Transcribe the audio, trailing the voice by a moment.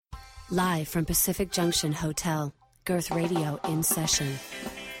Live from Pacific Junction Hotel, Girth Radio in session.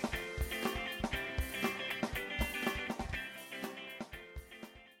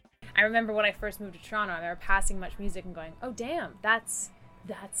 I remember when I first moved to Toronto, I remember passing Much Music and going, oh damn, that's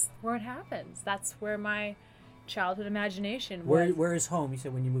where it happens. That's where my childhood imagination was. Where is home, you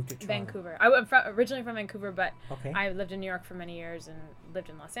said, when you moved to Toronto? Vancouver. I'm originally from Vancouver, but okay. I lived in New York for many years and lived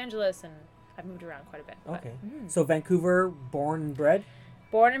in Los Angeles, and I've moved around quite a bit. Okay. So Vancouver, born and bred?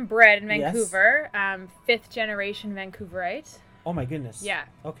 Born and bred in Vancouver. Yes. Fifth generation Vancouverite. Oh my goodness. Yeah.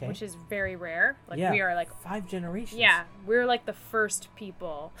 Okay. Which is very rare. Like yeah. we are like 5 generations. Yeah. We're like the first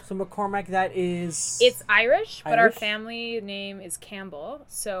people. So McCormack, that is... It's Irish, but our family name is Campbell.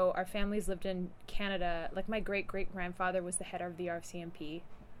 So our family's lived in Canada. Like my great-great-grandfather was the head of the RCMP.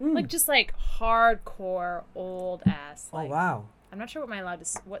 Like just like hardcore old ass. Like, oh wow. I'm not sure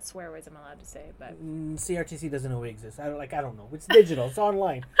what swear words I'm allowed to say, but CRTC doesn't know we exist. I don't know. It's digital. It's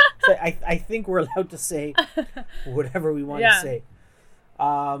online. So I think we're allowed to say whatever we want to say.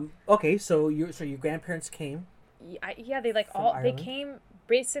 Okay, so your grandparents came. Yeah, they Ireland? They came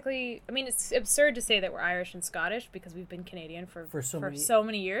basically. I mean, it's absurd to say that we're Irish and Scottish because we've been Canadian for so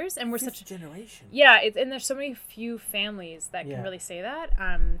many years, and we're such a generation. Yeah, and there's so many few families that can really say that.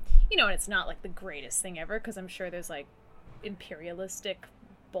 And it's not like the greatest thing ever because I'm sure there's like imperialistic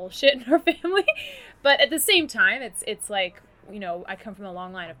bullshit in our family, but at the same time it's like I come from a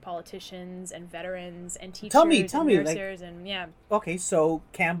long line of politicians and veterans and teachers and nurses and okay, so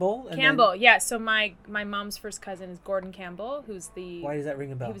Campbell so my mom's first cousin is Gordon Campbell, who's why does that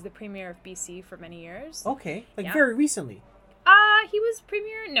ring a bell? He was the premier of BC for many years. Okay, very recently. He was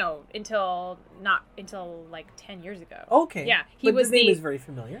premier not until like 10 years ago. Okay. Yeah, his name is very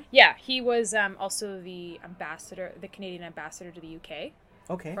familiar. Yeah, he was also the Canadian ambassador to the UK.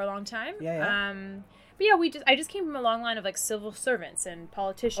 Okay. For a long time. Yeah. But I just came from a long line of like civil servants and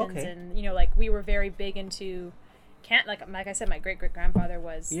politicians, and like we were very big into like I said, my great-great-grandfather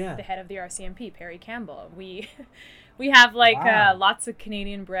was the head of the RCMP, Perry Campbell. We have lots of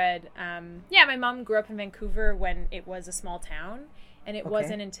Canadian bred. My mom grew up in Vancouver when it was a small town, and it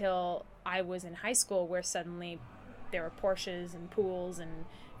wasn't until I was in high school where suddenly there were Porsches and pools and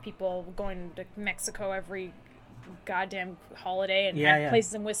people going to Mexico every goddamn holiday and had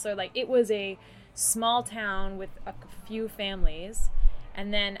places in Whistler. Like it was a small town with a few families,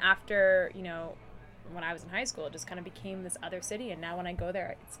 and then after when I was in high school, it just kind of became this other city, and now when I go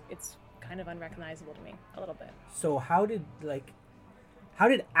there, it's kind of unrecognizable to me a little bit. So how did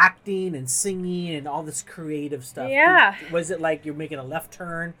acting and singing and all this creative stuff? Yeah. Was it like you're making a left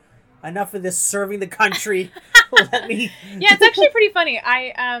turn? Enough of this serving the country. Let me. Yeah, it's actually pretty funny.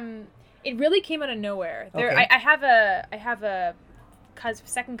 It really came out of nowhere. Okay. I have a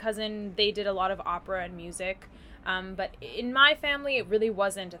second cousin. They did a lot of opera and music. But in my family, it really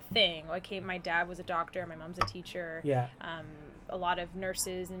wasn't a thing. My dad was a doctor. My mom's a teacher. Yeah. A lot of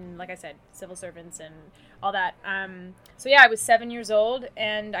nurses and, like I said, civil servants and all that. I was 7 years old,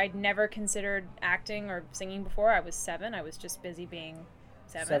 and I'd never considered acting or singing before. I was 7. I was just busy being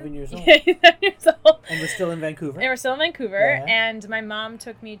 7. 7 years old. 7 years old. And we're still in Vancouver. Yeah. And my mom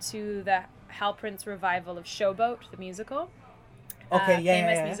took me to the Hal Prince revival of Showboat, the musical. Okay,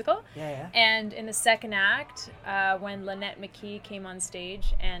 famous musical. Yeah. And in the second act, when Lynette McKee came on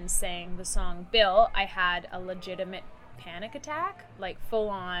stage and sang the song Bill, I had a legitimate panic attack, like full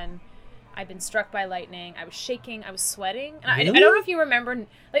on. I'd been struck by lightning. I was shaking. I was sweating. And really? I don't know if you remember,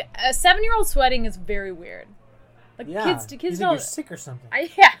 like a 7-year-old sweating is very weird. Like kids you don't. You're sick or something.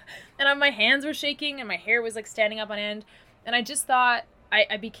 And my hands were shaking and my hair was like standing up on end. And I just thought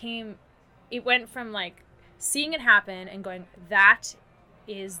it went from like seeing it happen and going, that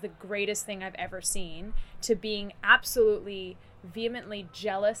is the greatest thing I've ever seen, to being absolutely vehemently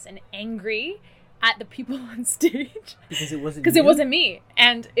jealous and angry at the people on stage because it wasn't me,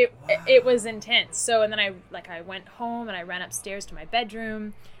 and it was intense. So and then I went home and I ran upstairs to my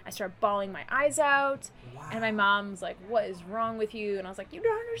bedroom. I started bawling my eyes out. And my mom was like, "What is wrong with you?" And I was like, "You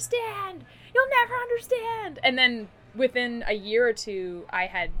don't understand. You'll never understand." And then within a year or two, I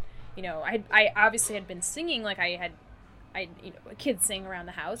had I obviously had been singing, like I kids sing around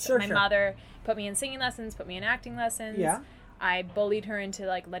the house. Sure. My mother put me in singing lessons, put me in acting lessons. Yeah. I bullied her into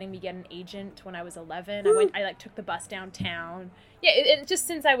like letting me get an agent when I was 11. I took the bus downtown. Yeah, it just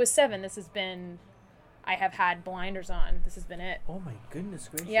since I was 7, I have had blinders on. This has been it. Oh my goodness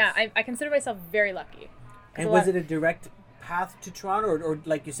gracious. Yeah, I consider myself very lucky. And was it a direct path to Toronto, or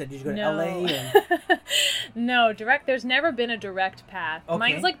like you said, did you go to LA? No, direct. There's never been a direct path. Okay.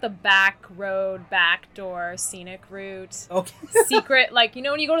 Mine's like the back road, back door, scenic route. Okay. Secret, like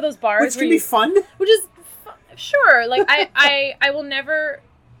when you go to those bars, which can be fun. Which is sure. Like I will never.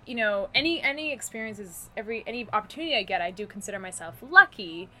 you know, any experiences, any opportunity I get, I do consider myself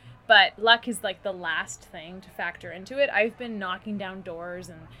lucky, but luck is like the last thing to factor into it. I've been knocking down doors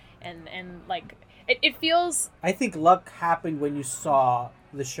and like it feels. I think luck happened when you saw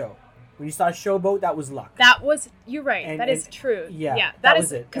the show. When you saw Showboat, that was luck. That was, you're right. That is true. Yeah, that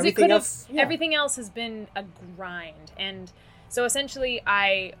was it. Because it could have. Everything else has been a grind, and so essentially,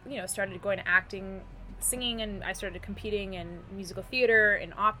 I started going to acting, singing, and I started competing in musical theater,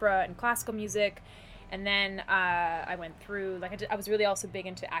 in opera, and classical music. And then I went through, like, I was really also big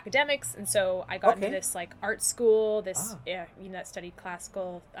into academics, and so I got into this, like, art school, that studied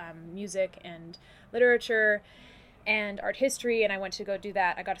classical music and literature and art history, and I went to go do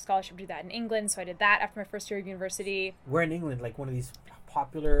that. I got a scholarship to do that in England, so I did that after my first year of university. Where in England? Like one of these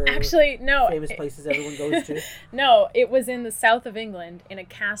popular, famous places everyone goes to? No, it was in the south of England in a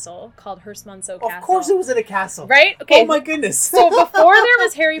castle called Hurstmonceux Castle. Of course it was in a castle. Right? Okay. Oh my goodness. So before there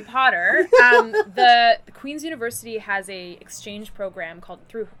was Harry Potter, the Queen's University has a exchange program called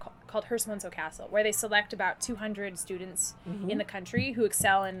Hurstmonceux Castle, where they select about 200 students in the country who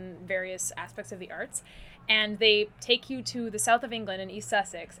excel in various aspects of the arts. And they take you to the south of England in East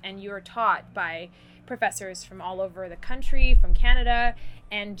Sussex, and you are taught by professors from all over the country, from Canada,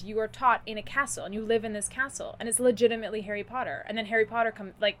 and you are taught in a castle, and you live in this castle, and it's legitimately Harry Potter. And then Harry Potter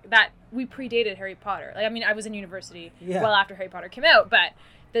we predated Harry Potter. Like, I mean, I was in university well after Harry Potter came out, but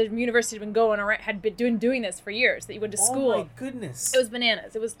the university had been going around, had been doing this for years, that you went to school. Oh my goodness. It was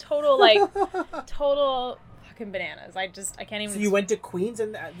bananas. It was total bananas. I can't even. So you went to Queen's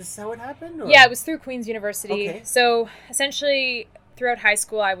and this is how it happened? Or? Yeah, it was through Queen's University. Okay. So essentially, throughout high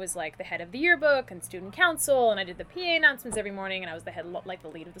school, I was like the head of the yearbook and student council, and I did the PA announcements every morning, and I was the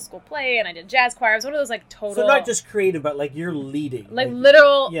lead of the school play, and I did jazz choir. I was one of those like total. So not just creative, but like you're leading. Like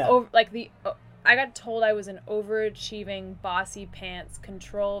literal. Yeah. I got told I was an overachieving, bossy pants,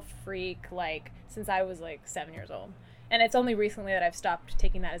 control freak, like since I was like 7 years old. And it's only recently that I've stopped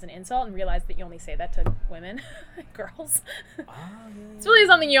taking that as an insult and realized that you only say that to women, girls. Oh, yeah. It's really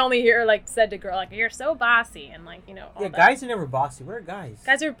something you only hear like said to girl, like you're so bossy and like all that. Guys are never bossy. We're guys.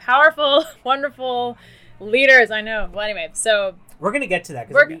 Guys are powerful, wonderful leaders. I know. Well, anyway, so we're gonna get to that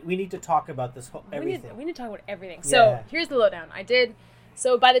because we need to talk about this whole everything. We need to talk about everything. Yeah. So here's the lowdown.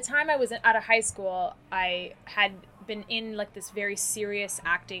 So by the time I was out of high school, I had been in like this very serious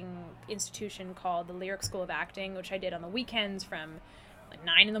acting institution called the Lyric School of Acting, which I did on the weekends from like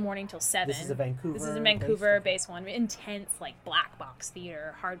 9 a.m. till 7. This is a Vancouver. This is a Vancouver-based one, intense like black box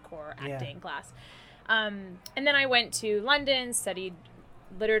theater, hardcore acting class. And then I went to London, studied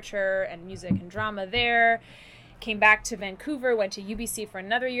literature and music and drama there. Came back to Vancouver, went to UBC for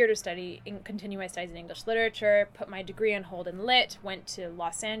another year to continue my studies in English literature, put my degree on hold in lit, went to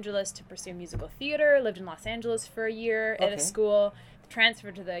Los Angeles to pursue musical theater, lived in Los Angeles for a year at a school,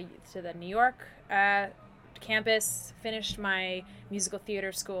 transferred to the New York campus, finished my musical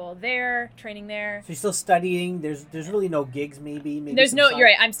theater school there, training there. So you're still studying. There's really no gigs, maybe there's no. You're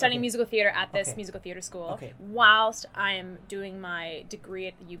right. I'm studying musical theater at this musical theater school, whilst I am doing my degree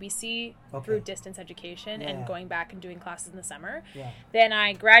at the UBC through distance education and going back and doing classes in the summer. Yeah. Then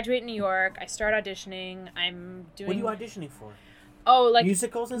I graduate in New York. I start auditioning. I'm doing. What are you auditioning for? Oh, like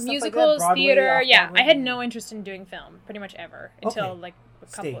musicals and stuff like that? Musicals, theater. Yeah, I had no interest in doing film, pretty much ever, until like a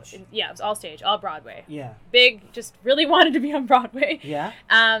couple. Stage. Yeah, it was all stage, all Broadway. Yeah. Big, just really wanted to be on Broadway. Yeah.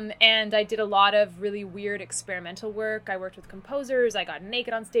 And I did a lot of really weird experimental work. I worked with composers. I got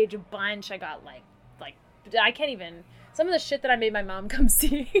naked on stage a bunch. I got like I can't even. Some of the shit that I made my mom come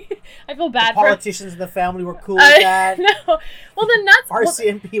see. I feel bad for politicians in the family were cool with that. No. Well, the nuts...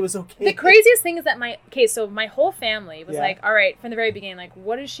 RCMP was okay. The craziest thing is that so my whole family was like, all right, from the very beginning, like,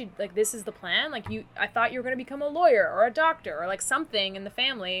 what is she... Like, this is the plan? Like, I thought you were going to become a lawyer or a doctor or, like, something in the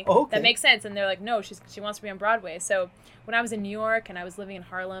family that makes sense. And they're like, no, she wants to be on Broadway. So when I was in New York and I was living in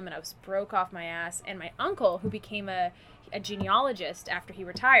Harlem and I was broke off my ass, and my uncle, who became a genealogist after he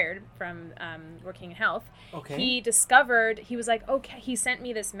retired from working in health, he was like, he sent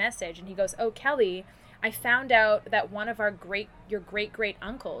me this message and he goes, oh, Kelly, I found out that one of your great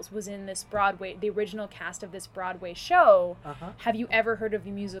uncles was in this Broadway, the original cast of this Broadway show. Have you ever heard of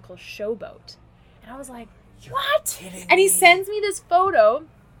the musical Showboat? And I was like, what? And he sends me this photo,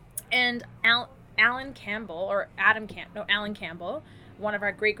 and Alan Campbell, one of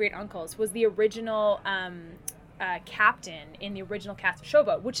our great uncles, was the original captain in the original cast of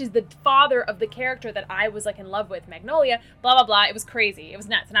Showboat, which is the father of the character that I was like in love with, Magnolia, blah, blah, blah. It was crazy. It was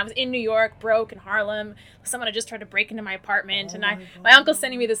nuts. And I was in New York, broke in Harlem. Someone had just tried to break into my apartment. My uncle's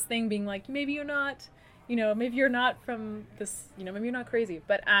sending me this thing being like, maybe you're not from this, maybe you're not crazy.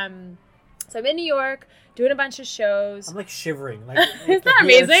 But, So I'm in New York doing a bunch of shows. I'm like shivering. Like, isn't that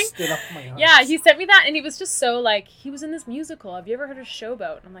amazing? Yeah, he sent me that, and he was just so like, he was in this musical. Have you ever heard of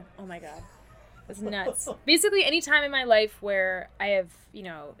Showboat? And I'm like, oh my God. It's nuts. Basically, any time in my life where I have, you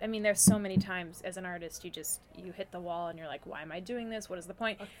know, I mean, there's so many times as an artist, you hit the wall and you're like, why am I doing this? What is the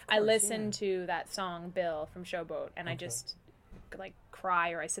point? I listen to that song, Bill, from Showboat, and I just like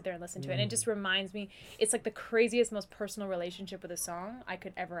cry, or I sit there and listen to it. And it just reminds me, it's like the craziest, most personal relationship with a song I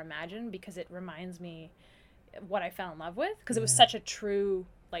could ever imagine, because it reminds me what I fell in love with, because it was such a true,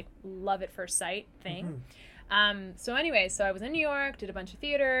 like, love at first sight thing. So anyway, so I was in New York, did a bunch of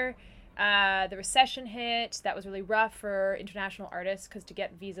theater. The recession hit. That was really rough for international artists, because to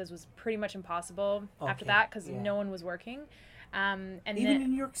get visas was pretty much impossible after that, because no one was working. And even then,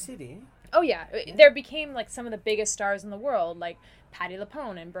 in New York City. Oh yeah, there became like some of the biggest stars in the world, like Patti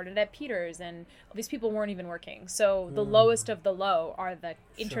LuPone and Bernadette Peters, and these people weren't even working. So the lowest of the low are the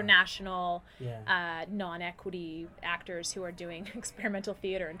international non-equity actors who are doing experimental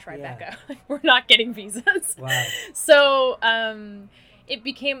theater in Tribeca. We're not getting visas. Wow. So it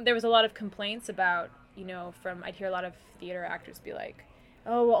became, there was a lot of complaints about, you know, I'd hear a lot of theater actors be like,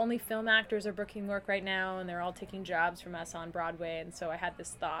 oh, well, only film actors are booking work right now, and they're all taking jobs from us on Broadway. And so I had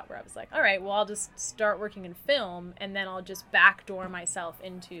this thought where I was like, all right, well, I'll just start working in film, and then I'll just backdoor myself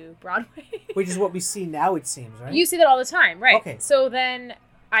into Broadway. Which is what we see now, it seems, right? You see that all the time, right? Okay. So then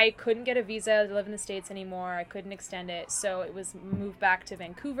I couldn't get a visa to live in the States anymore. I couldn't extend it. So it was moved back to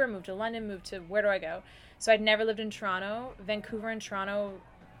Vancouver, moved to London, moved to, where do I go? So I'd never lived in Toronto. Vancouver and Toronto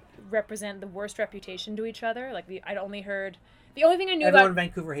represent the worst reputation to each other. Like, I'd only heard... The only thing I knew everyone about... in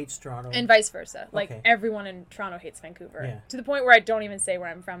Vancouver hates Toronto. And vice versa. Like, everyone in Toronto hates Vancouver. Yeah. To the point where I don't even say where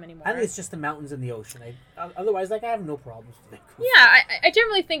I'm from anymore. I think it's just the mountains and the ocean. Otherwise, like, I have no problems with Vancouver. Yeah, I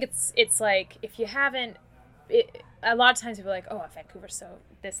generally think it's like, if you haven't... a lot of times people are like, oh, Vancouver's so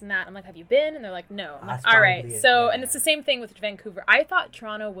this and that. I'm like, have you been? And they're like, no. I'm like, all right. So, and it's the same thing with Vancouver. I thought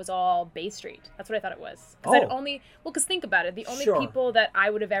Toronto was all Bay Street. That's what I thought it was. Because think about it. The only people that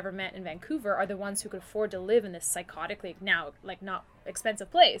I would have ever met in Vancouver are the ones who could afford to live in this psychotically, now, like, not expensive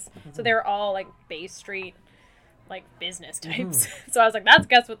place. So they were all, like, Bay Street, like, business types. So I was like,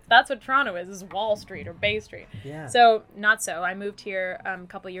 that's what Toronto is Wall Street or Bay Street. Yeah. So not so. I moved here a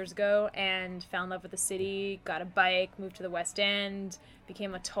couple of years ago and fell in love with the city, got a bike, moved to the West End,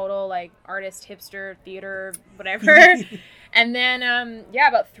 became a total, like, artist, hipster, theater, whatever. And then,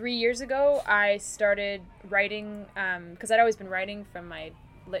 about 3 years ago, I started writing, because I'd always been writing from my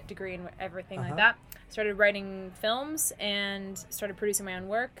lit degree and everything like that. Started writing films and started producing my own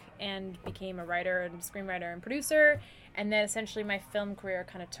work and became a writer and screenwriter and producer. And then essentially my film career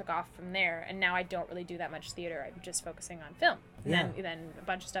kind of took off from there. And now I don't really do that much theater. I'm just focusing on film. And then a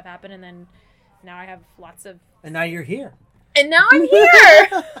bunch of stuff happened, and then now I have lots of... And now you're here. And now I'm here!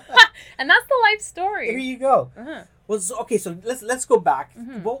 And that's the life story. Here you go. Well, so let's go back.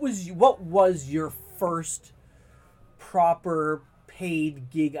 What was your first proper paid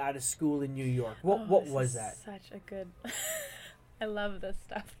gig out of school in New York? What was that? Such a good... I love this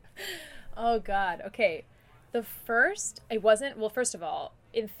stuff. Oh God. Okay. The first, it wasn't, well, first of all,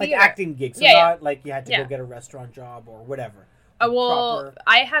 in theater. Like acting gigs. So not like you had to go get a restaurant job or whatever.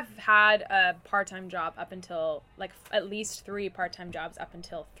 I have had a part-time job up until, like, at least 3 part-time jobs up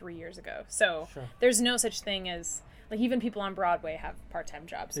until 3 years ago. So there's no such thing as, like, even people on Broadway have part-time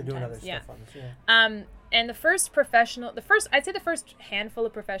jobs. They're doing other stuff on this, and the first handful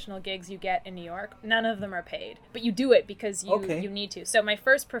of professional gigs you get in New York, none of them are paid, but you do it because you need to. So my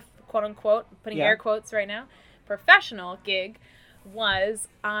first quote unquote, putting air quotes right now, professional gig was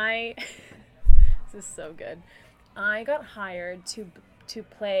this is so good. I got hired to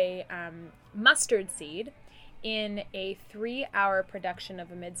play Mustard Seed in a 3-hour production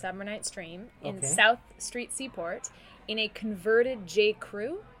of A Midsummer Night's Dream in South Street Seaport in a converted J.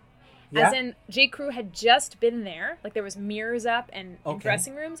 Crew. As in, J. Crew had just been there. Like, there was mirrors up and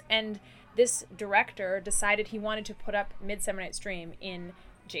dressing rooms. And this director decided he wanted to put up Midsummer Night's Dream in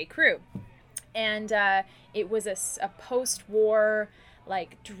J. Crew. And it was a post-war,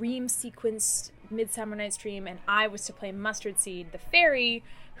 like, dream sequence Midsummer Night's Dream. And I was to play Mustard Seed, the fairy,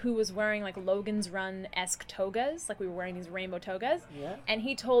 who was wearing, like, Logan's Run-esque togas. Like, we were wearing these rainbow togas. Yeah. And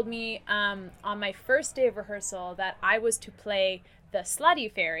he told me on my first day of rehearsal that I was to play the slutty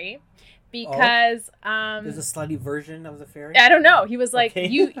fairy because there's a slutty version of the fairy. I don't know. He was like,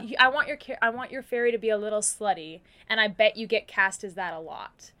 I want your fairy to be a little slutty, and I bet you get cast as that a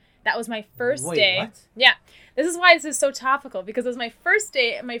lot. That was my first day. What? Yeah, this is why this is so topical, because it was my first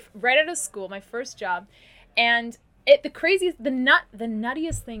day, right out of school, my first job, and the craziest, the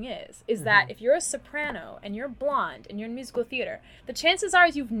nuttiest thing is that if you're a soprano and you're blonde and you're in musical theater, the chances are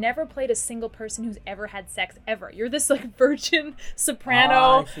is you've never played a single person who's ever had sex ever. You're this like virgin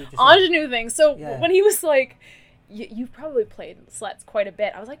soprano ingenue thing. So when he was like, you've probably played sluts quite a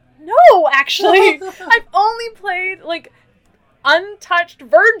bit, I was like, no, actually, I've only played like untouched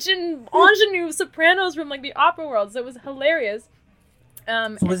virgin ingenue sopranos from like the opera world. So it was hilarious.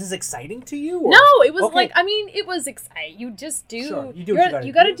 So was this exciting to you? Or? No, it was like, I mean, it was exciting. You just do. Sure, you do what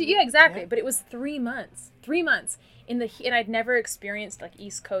you gotta do. Yeah, exactly. Yeah. But it was 3 months. 3 months in the heat, and I'd never experienced like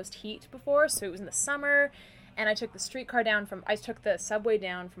East Coast heat before. So it was in the summer, and I took the subway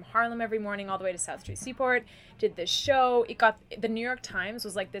down from Harlem every morning all the way to South Street Seaport. Did this show. It got the New York Times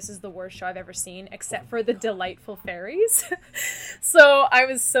was like, this is the worst show I've ever seen, except for the delightful fairies. So I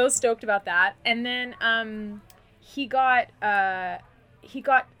was so stoked about that. And then he got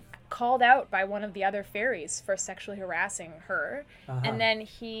called out by one of the other fairies for sexually harassing her. And then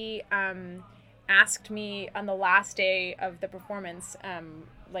he asked me on the last day of the performance,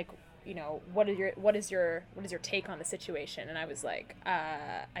 like, you know, what is your take on the situation? And I was like,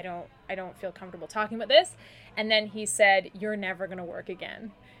 I don't feel comfortable talking about this. And then he said, you're never gonna work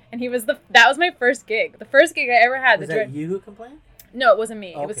again. And that was my first gig. The first gig I ever had. Was that you who complained? No, it wasn't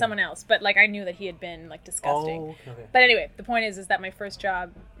me. Okay. It was someone else. But, like, I knew that he had been, like, disgusting. Oh, okay. But anyway, the point is that my first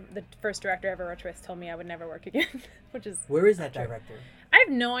job, the first director I ever worked with told me I would never work again, which is... Where is that director? I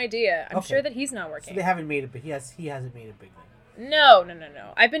have no idea. I'm sure that he's not working. So they haven't made it, but he hasn't made a big thing. No.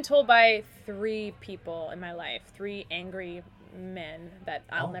 I've been told by 3 people in my life, 3 angry men, that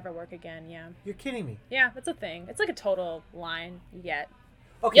I'll never work again, yeah. You're kidding me. Yeah, that's a thing. It's like a total line you get.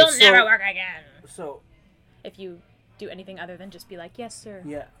 Okay, You'll never work again. So... If you... do anything other than just be like, yes, sir.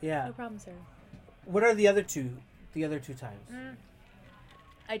 Yeah. No problem, sir. What are the other two times?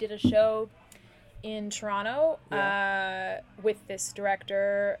 I did a show in Toronto with this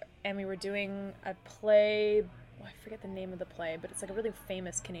director, and we were doing a play. I forget the name of the play, but it's like a really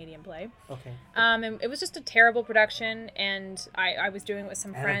famous Canadian play. Okay. And it was just a terrible production, and I was doing it with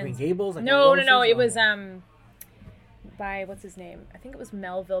some friends. Green Gables? Like no. It was by what's his name? I think it was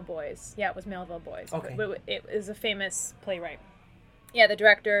Melville Boys. Yeah, it was Melville Boys. Okay. It is a famous playwright. Yeah, the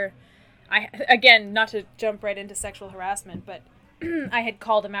director. Again, not to jump right into sexual harassment, but I had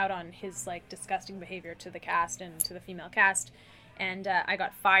called him out on his like disgusting behavior to the cast and to the female cast, and I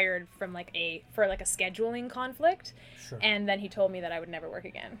got fired from for a scheduling conflict. Sure. And then he told me that I would never work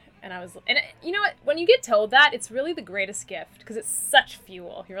again, and you know what? When you get told that, it's really the greatest gift because it's such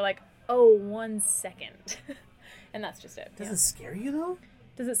fuel. You're like, oh, 1 second. And that's just it. Does it scare you, though?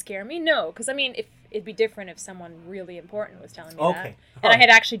 Does it scare me? No, because, I mean, it'd be different if someone really important was telling me that. And I had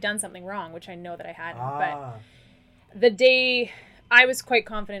actually done something wrong, which I know that I hadn't. But the day, I was quite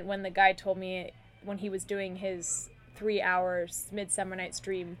confident when the guy told me, when he was doing his 3 hours Midsummer Night's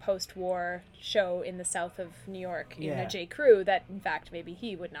Dream post-war show in the south of New York in a J. Crew, that, in fact, maybe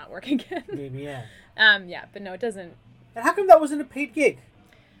he would not work again. Maybe, yeah. Yeah, but no, it doesn't. And how come that wasn't a paid gig?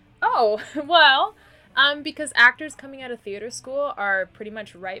 Oh, well... because actors coming out of theater school are pretty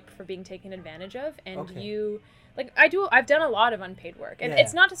much ripe for being taken advantage of, and I've done a lot of unpaid work, and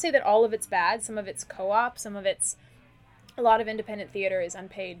it's not to say that all of it's bad. Some of it's co-op, a lot of independent theater is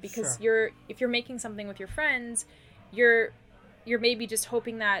unpaid because if you're making something with your friends, you're maybe just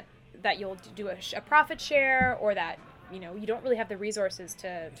hoping that you'll do a profit share, or that you don't really have the resources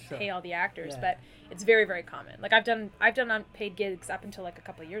to pay all the actors, but it's very, very common. Like I've done unpaid gigs up until like a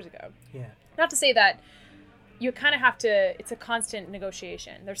couple of years ago. Yeah. Not to say that you kind of have to, it's a constant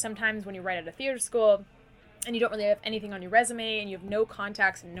negotiation. There's sometimes when you write at a theater school and you don't really have anything on your resume and you have no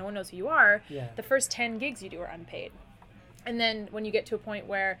contacts and no one knows who you are, the first 10 gigs you do are unpaid. And then when you get to a point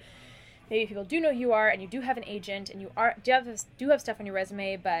where maybe people do know who you are and you do have an agent and you do have stuff on your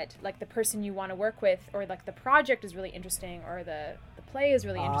resume, but like the person you want to work with, or like the project is really interesting, or the play is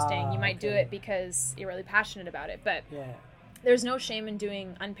really interesting, you might do it because you're really passionate about it. But there's no shame in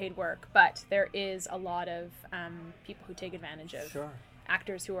doing unpaid work, but there is a lot of people who take advantage of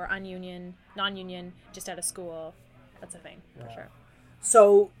actors who are non-union, just out of school. That's a thing, for sure.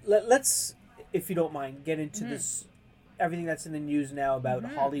 So let's, if you don't mind, get into this, everything that's in the news now about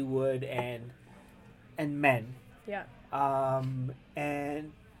Hollywood and men. Yeah.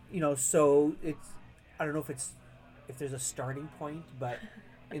 And, so it's, I don't know if there's a starting point, but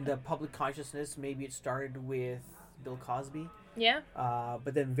in the public consciousness, maybe it started with Bill Cosby. Yeah.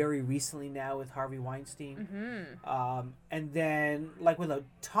 But then very recently now with Harvey Weinstein. And then like with a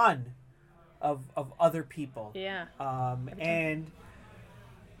ton of other people. Yeah. And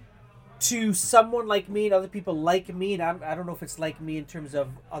to someone like me and other people like me, and I don't know if it's like me in terms of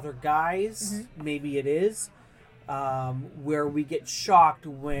other guys, maybe it is. where we get shocked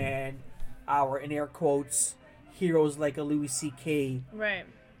when our, in air quotes, heroes like a Louis C.K. Right.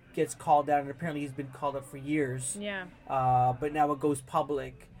 gets called out, and apparently he's been called out for years. Yeah. But now it goes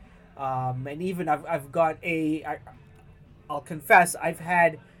public. And even I've got I'll confess, I've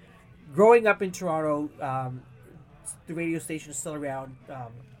had, growing up in Toronto, the radio station is still around,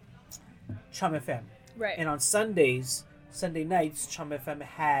 Chum FM. Right. And on Sunday nights, Chum FM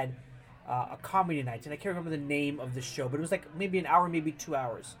had a comedy night, and I can't remember the name of the show, but it was like maybe an hour, maybe 2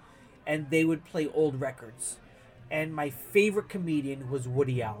 hours, and they would play old records. And my favorite comedian was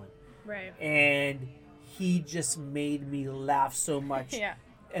Woody Allen. Right. And he just made me laugh so much. Yeah.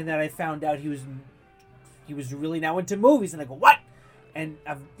 And then I found out he was really now into movies, and I go, what? And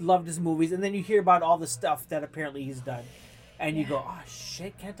I've loved his movies. And then you hear about all the stuff that apparently he's done, and you go, oh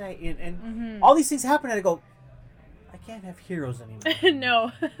shit, can't I? And all these things happen, and I go, I can't have heroes anymore.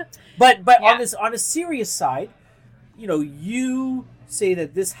 No. But yeah. on a serious side, you say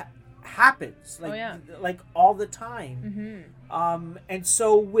that this happens like all the time. And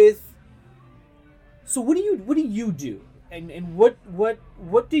so what do you do? And what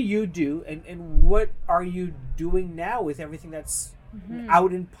do you do, and what are you doing now with everything that's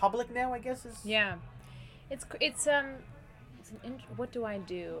out in public now, I guess is? Yeah. What do I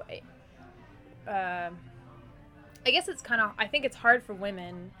do? I guess it's I think it's hard for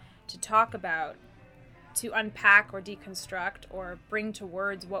women to talk about, to unpack or deconstruct or bring to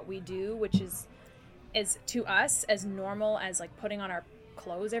words what we do, which is to us as normal as like putting on our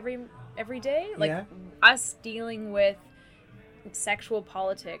clothes every day. Like us dealing with sexual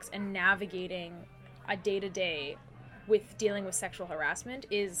politics and navigating a day-to-day with dealing with sexual harassment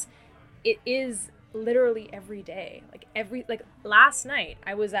is literally every day. Like last night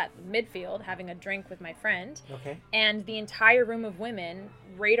I was at Midfield having a drink with my friend. Okay. And the entire room of women,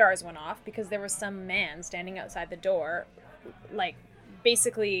 radars went off because there was some man standing outside the door, like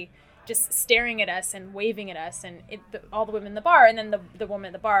basically just staring at us and waving at us, and all the women in the bar, and then the woman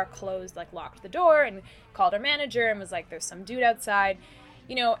at the bar locked the door and called our manager and was like, there's some dude outside,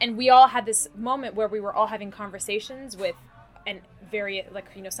 and we all had this moment where we were all having conversations with, and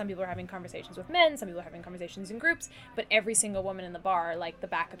some people are having conversations with men, some people are having conversations in groups, but every single woman in the bar, like the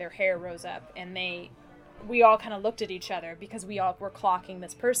back of their hair rose up, and we all kind of looked at each other because we all were clocking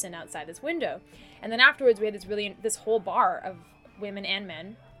this person outside this window. And then afterwards we had this whole bar of women and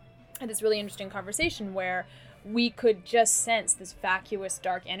men had this really interesting conversation where we could just sense this vacuous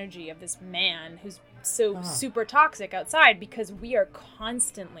dark energy of this man who's so super toxic outside, because we are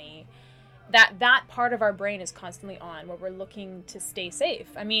constantly, that part of our brain is constantly on, where we're looking to stay safe.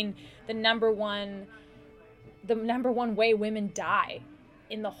 I mean, the number one way women die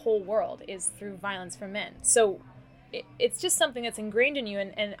in the whole world is through violence from men. So it's just something that's ingrained in you,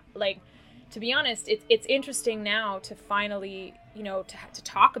 and like, to be honest, it's interesting now to finally, to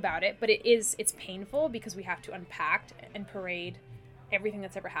talk about it, but it's painful because we have to unpack and parade everything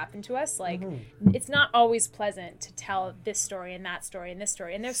that's ever happened to us. Like, it's not always pleasant to tell this story and that story and this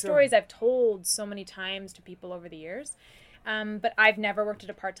story. And there's stories I've told so many times to people over the years. But I've never worked at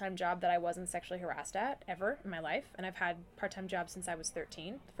a part-time job that I wasn't sexually harassed at, ever in my life. And I've had part-time jobs since I was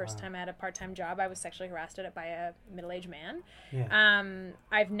 13. The first time I had a part-time job, I was sexually harassed at it by a middle-aged man. Yeah.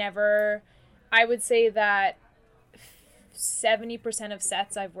 I would say that 70% of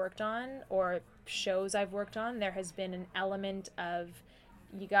sets I've worked on, or shows I've worked on, there has been an element of,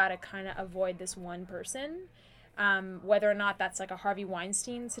 you gotta kind of avoid this one person. Whether or not that's like a Harvey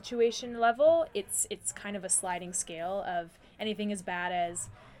Weinstein situation level, it's kind of a sliding scale of anything as bad as,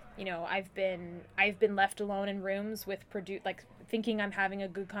 I've been left alone in rooms with thinking I'm having a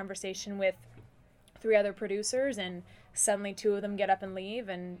good conversation with 3 other producers, and suddenly 2 of them get up and leave,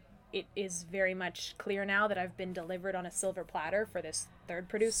 and it is very much clear now that I've been delivered on a silver platter for this 3rd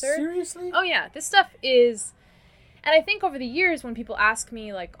producer. Seriously? Oh yeah, this stuff is. And I think over the years, when people ask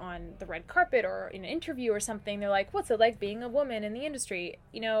me, like, on the red carpet or in an interview or something, they're like, what's it like being a woman in the industry?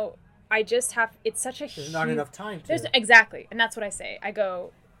 I just have, it's such a huge... There's not enough time to... Exactly. And that's what I say.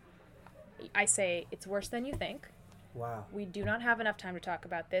 I say, it's worse than you think. Wow. We do not have enough time to talk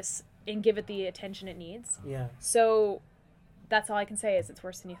about this and give it the attention it needs. Yeah. So that's all I can say is it's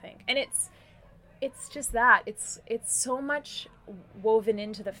worse than you think. And it's just that. It's so much woven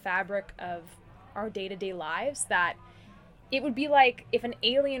into the fabric of our day-to-day lives that it would be like if an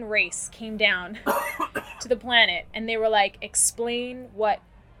alien race came down to the planet and they were like, explain what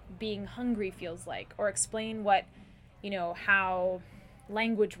being hungry feels like, or explain what, how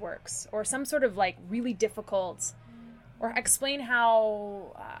language works, or some sort of like really difficult, or explain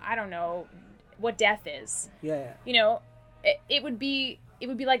how, I don't know, what death is. Yeah. It would be it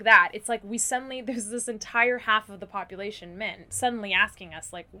would be like that. It's like we suddenly, there's this entire half of the population, men, suddenly asking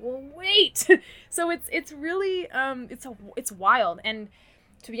us like, well, wait. So it's really, it's wild. And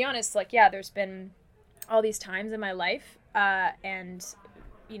to be honest, like, yeah, there's been all these times in my life, and,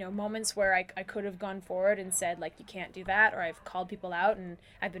 you know, moments where I could have gone forward and said, like, you can't do that, or I've called people out and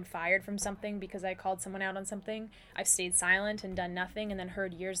I've been fired from something because I called someone out on something. I've stayed silent and done nothing, and then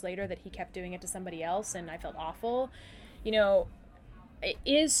heard years later that he kept doing it to somebody else, and I felt awful. You know, it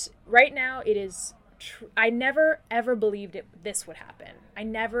is, right now, it is, I never ever believed this would happen. I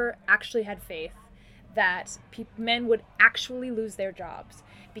never actually had faith that men would actually lose their jobs,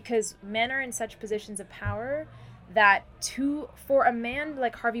 because men are in such positions of power that for a man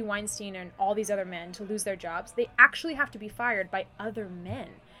like Harvey Weinstein and all these other men to lose their jobs, they actually have to be fired by other men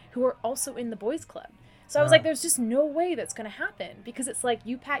who are also in the boys club. So I was like, there's just no way that's going to happen, because it's like,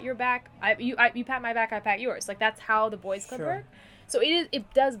 you pat your back, you pat my back, I pat yours. Like, that's how the boys club work. So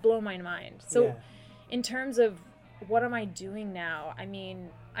it does blow my mind. So in terms of what am I doing now? I mean,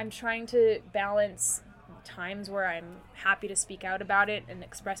 I'm trying to balance times where I'm happy to speak out about it and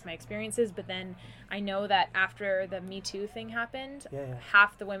express my experiences, but then I know that after the Me Too thing happened,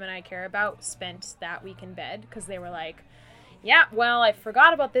 half the women I care about spent that week in bed, because they were like, yeah, well, I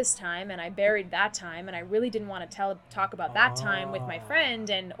forgot about this time and I buried that time, and I really didn't want to talk about that time with my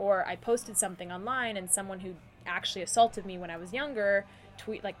friend, or I posted something online and someone who actually assaulted me when I was younger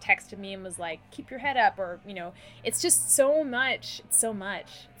texted me and was like, keep your head up, or, you know, it's just so much. It's so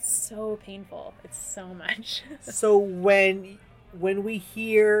painful. It's so much. So when we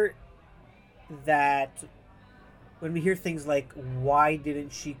hear things like, why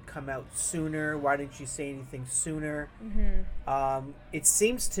didn't she come out sooner? Why didn't she say anything sooner? Mm-hmm. It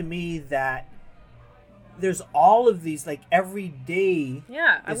seems to me that there's all of these, like, every day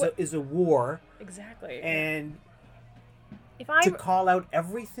is a war. Exactly. And to call out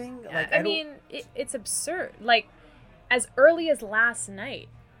everything, like, I mean, it's absurd. Like, as early as last night,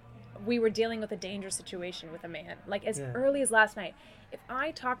 we were dealing with a dangerous situation with a man. Like, as early as last night, if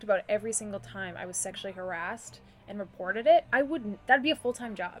I talked about it every single time I was sexually harassed and reported it, that'd be a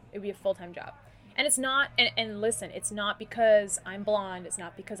full-time job. It'd be a full-time job. And it's not, and listen, it's not because I'm blonde, it's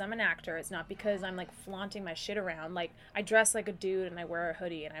not because I'm an actor, it's not because I'm, like, flaunting my shit around. Like, I dress like a dude and I wear a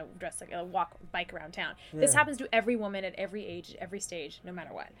hoodie and I dress like, I bike around town. This happens to every woman at every age, at every stage, no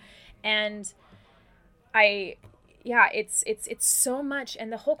matter what. And it's so much.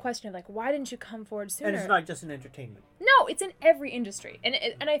 And the whole question of, like, why didn't you come forward sooner? And it's not just in entertainment. No, it's in every industry.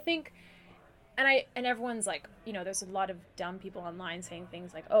 And I think, and everyone's like, you know, there's a lot of dumb people online saying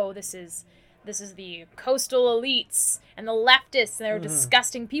things like, oh, this is the coastal elites and the leftists, and they're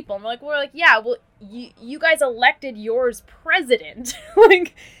disgusting people. And we're like, yeah, well, you guys elected yours president.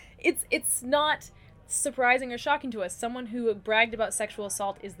 Like, it's not surprising or shocking to us. Someone who bragged about sexual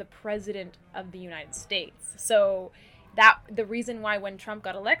assault is the president of the United States. So the reason why when Trump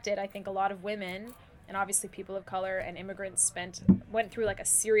got elected, I think a lot of women, and obviously people of color and immigrants went through, like, a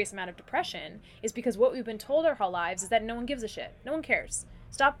serious amount of depression, is because what we've been told our whole lives is that no one gives a shit. No one cares.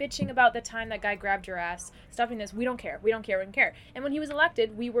 Stop bitching about the time that guy grabbed your ass. Stop doing this. We don't care. We don't care. We don't care. And when he was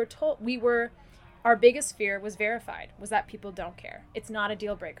elected, our biggest fear was verified, was that people don't care. It's not a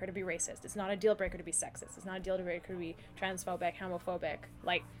deal breaker to be racist. It's not a deal breaker to be sexist. It's not a deal breaker to be transphobic, homophobic,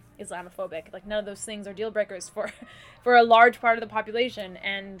 like, Islamophobic. Like, none of those things are deal breakers for a large part of the population.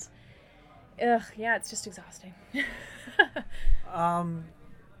 And, it's just exhausting.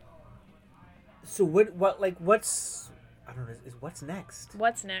 So what's I don't know, what's next?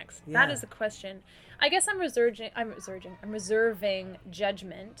 What's next? Yeah. That is the question. I guess I'm reserving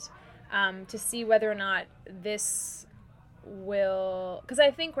judgment to see whether or not this will, because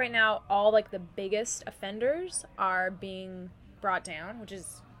I think right now all, like, the biggest offenders are being brought down, which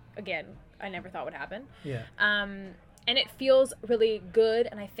is, again, I never thought would happen. Yeah. And it feels really good,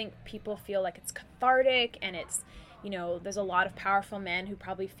 and I think people feel like it's cathartic, and it's, you know, there's a lot of powerful men who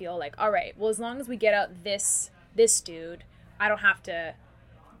probably feel like, all right, well, as long as we get out this dude, I don't have to,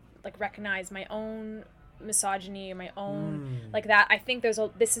 like, recognize my own misogyny or my own like that. I think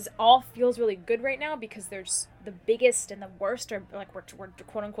this is all feels really good right now, because there's the biggest and the worst are, like, we're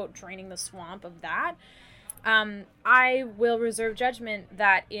quote unquote draining the swamp of that. I will reserve judgment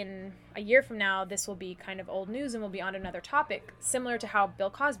that in a year from now, this will be kind of old news and we'll be on another topic, similar to how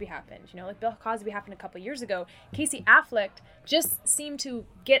Bill Cosby happened. You know, like, Bill Cosby happened a couple of years ago. Casey Affleck just seemed to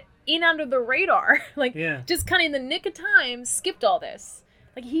get in under the radar, like, just kind of in the nick of time, skipped all this.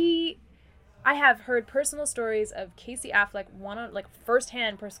 Like, I have heard personal stories of Casey Affleck,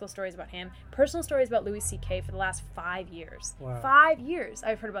 first-hand personal stories about him, personal stories about Louis C.K. for the last 5 years. Wow. 5 years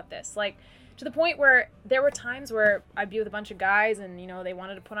I've heard about this. Like, to the point where there were times where I'd be with a bunch of guys and, you know, they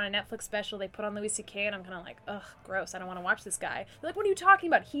wanted to put on a Netflix special. They put on Louis C.K. and I'm kind of like, ugh, gross. I don't want to watch this guy. They're like, what are you talking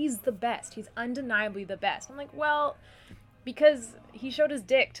about? He's the best. He's undeniably the best. I'm like, well, because he showed his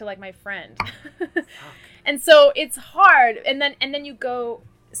dick to, like, my friend. And so it's hard. And then you go,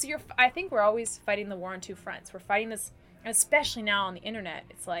 so I think we're always fighting the war on two fronts. We're fighting this, especially now on the internet.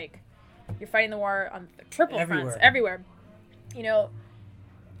 It's like you're fighting the war on the triple fronts everywhere. You know,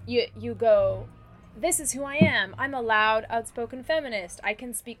 you go, this is who I am. I'm a loud, outspoken feminist. I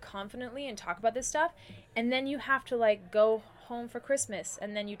can speak confidently and talk about this stuff. And then you have to, like, go home for Christmas,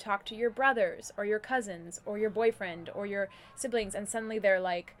 and then you talk to your brothers or your cousins or your boyfriend or your siblings, and suddenly they're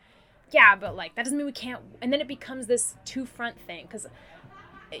like, yeah, but, like, that doesn't mean we can't. And then it becomes this two-front thing, because,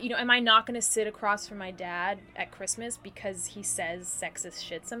 you know, am I not going to sit across from my dad at Christmas because he says sexist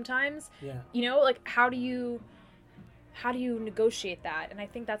shit sometimes? Yeah. You know, like, how do you negotiate that? And I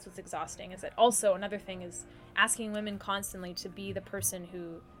think that's what's exhausting, is that also another thing is asking women constantly to be the person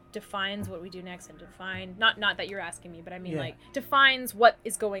who defines what we do next, and define, not that you're asking me, but I mean, like, defines what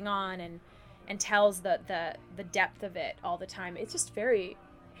is going on and tells the depth of it all the time. It's just very,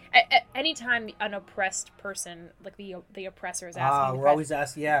 anytime an oppressed person, like the oppressor is asking, we're always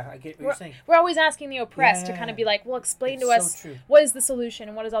asking, I get what you're saying. We're always asking the oppressed to kind of be like, well, explain to us what is the solution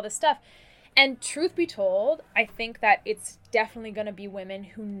and what is all this stuff. And truth be told, I think that it's definitely going to be women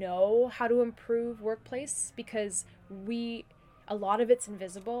who know how to improve workplace, because a lot of it's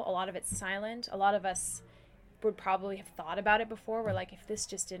invisible, a lot of it's silent. A lot of us would probably have thought about it before. We're like, if this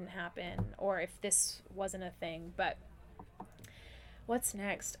just didn't happen, or if this wasn't a thing. But what's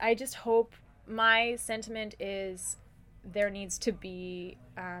next? I just hope, my sentiment is there needs to be,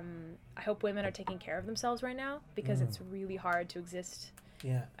 I hope women are taking care of themselves right now, because it's really hard to exist.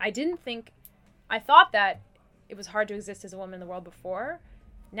 Yeah. I thought that it was hard to exist as a woman in the world before.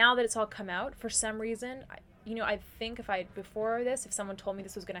 Now that it's all come out, for some reason, I think before this, if someone told me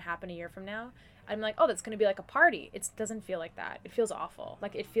this was going to happen a year from now, I'm like, oh, that's going to be like a party. It doesn't feel like that. It feels awful.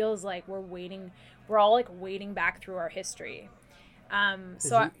 Like, it feels like we're all like wading back through our history.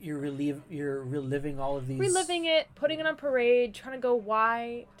 So you're reliving all of these. Reliving it, putting it on parade, trying to go,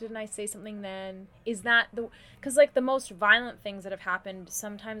 why didn't I say something then? Is that because, like, the most violent things that have happened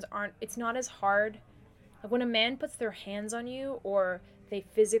sometimes it's not as hard. Like, when a man puts their hands on you, or they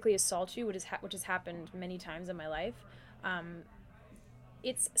physically assault you, which has happened many times in my life,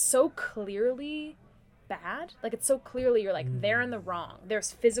 it's so clearly bad. Like, it's so clearly you're like, they're in the wrong.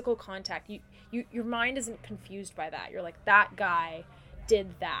 There's physical contact. Your mind isn't confused by that. You're like, that guy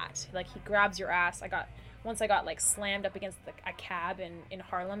did that. Like, he grabs your ass. I got like slammed up against a cab in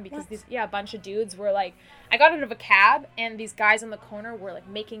Harlem, because a bunch of dudes were like, I got out of a cab and these guys on the corner were like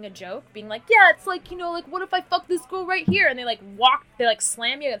making a joke, being like, yeah, it's like, you know, like, what if I fuck this girl right here? And they like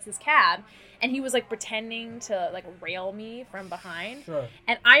slam you against this cab, and he was like pretending to like rail me from behind. Sure.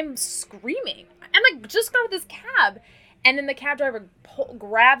 And I'm screaming. I'm like, just got out of this cab. And then the cab driver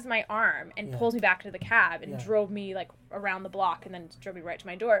grabs my arm and pulls me back to the cab and drove me like around the block, and then drove me right to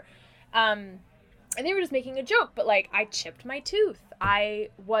my door. And they were just making a joke, but, like, I chipped my tooth. I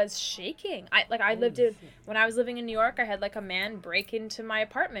was shaking. When I was living in New York, I had, like, a man break into my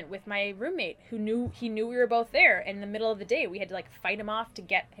apartment with my roommate who knew we were both there. And in the middle of the day, we had to, like, fight him off to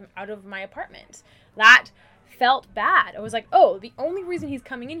get him out of my apartment. That felt bad. I was like, oh, the only reason he's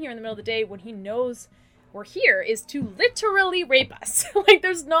coming in here in the middle of the day when he knows we're here is to literally rape us. Like,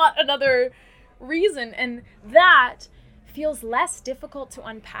 there's not another reason. And that feels less difficult to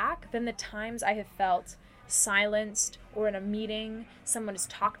unpack than the times I have felt silenced, or in a meeting someone has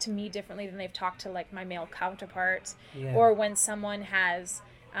talked to me differently than they've talked to, like, my male counterpart, or when someone has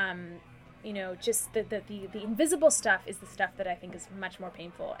just the invisible stuff is the stuff that I think is much more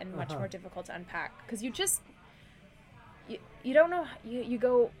painful and much more difficult to unpack, because you don't know. You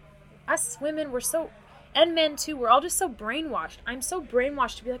go, us women, we're so, and men too, we're all just so brainwashed. I'm so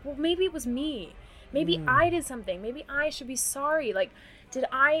brainwashed to be like, well, maybe it was me. Maybe I did something. Maybe I should be sorry. Like,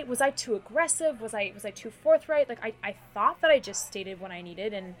 was I too aggressive? Was I too forthright? Like, I thought that I just stated what I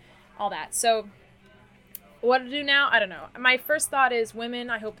needed and all that. So what to do now? I don't know. My first thought is, women,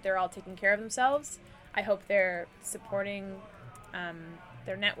 I hope they're all taking care of themselves. I hope they're supporting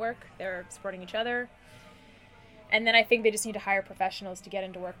their network. They're supporting each other. And then I think they just need to hire professionals to get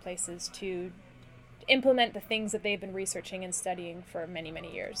into workplaces to implement the things that they've been researching and studying for many,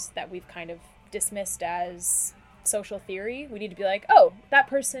 many years that we've kind of dismissed as social theory. We need to be like, oh, that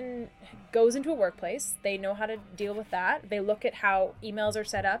person goes into a workplace. They know how to deal with that. They look at how emails are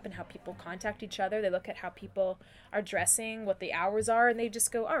set up and how people contact each other. They look at how people are dressing, what the hours are, and they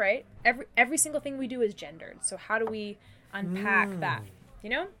just go, all right, every single thing we do is gendered. So how do we unpack that?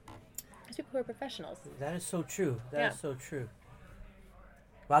 You know? There's people who are professionals. That is so true. That is so true.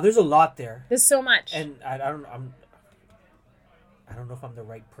 Wow, there's a lot there. There's so much. And I don't know if I'm the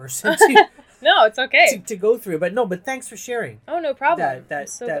right person to no, it's okay to go through it, but thanks for sharing. Oh, no problem. I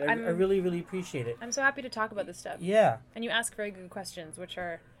really, really appreciate it. I'm so happy to talk about this stuff. Yeah. And you ask very good questions, which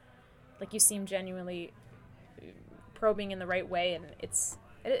are, like, you seem genuinely probing in the right way, and it's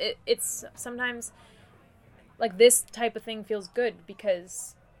sometimes, like, this type of thing feels good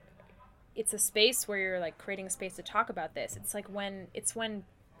because it's a space where you're, like, creating a space to talk about this. It's like when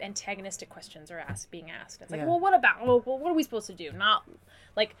antagonistic questions are being asked. It's like, well, what are we supposed to do? Not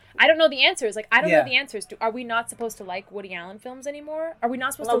like, I don't know the answers. Like, I don't know the answers. Are we not supposed to like Woody Allen films anymore? Are we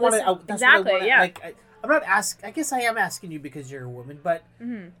not supposed to listen? Exactly. Like, I'm not asking. I guess I am asking you because you're a woman, but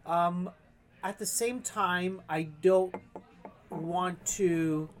at the same time, I don't want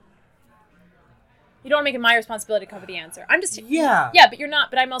to. You don't want to make it my responsibility to cover the answer. I'm just but you're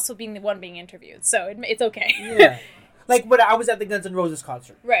not. But I'm also being the one being interviewed, so it's okay. Yeah. Like, when I was at the Guns N' Roses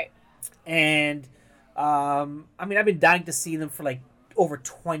concert. Right. And, I mean, I've been dying to see them for, like, over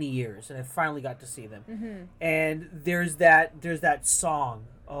 20 years. And I finally got to see them. Mm-hmm. And there's that song.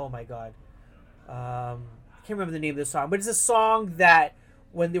 Oh, my God. I can't remember the name of the song. But it's a song that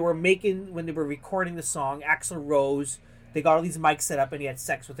when they were recording the song, Axl Rose, they got all these mics set up and he had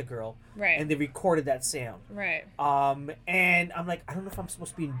sex with a girl. Right. And they recorded that sound. Right. And I'm like, I don't know if I'm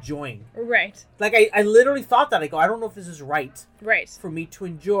supposed to be enjoying. Right. Like, I literally thought that. I go, I don't know if this is right. Right. For me to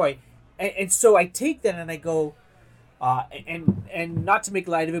enjoy. And so I take that and I go, and not to make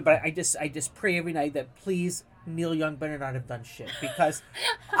light of it, but I just pray every night that please Neil Young better not have done shit. Because,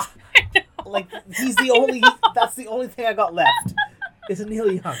 like, that's the only thing I got left. Is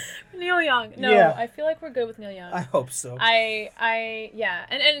Neil Young. Neil Young. No, I feel like we're good with Neil Young. I hope so. Yeah.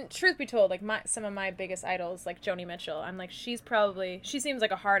 And truth be told, like, some of my biggest idols, like Joni Mitchell, I'm like, she seems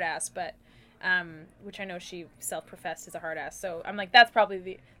like a hard ass, but, which I know she self-professed as a hard ass. So I'm like, that's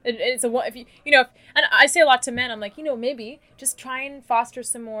probably and I say a lot to men, I'm like, maybe just try and foster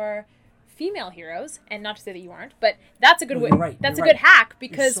some more female heroes, and not to say that you aren't, but that's a good way. Right, that's a good hack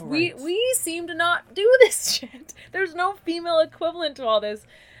because we seem to not do this shit. There's no female equivalent to all this.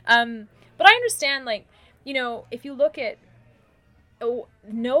 But I understand, like, if you look at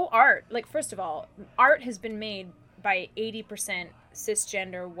no art, like, first of all, art has been made by 80%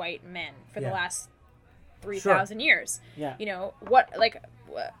 cisgender white men for the last 3,000 years. Yeah.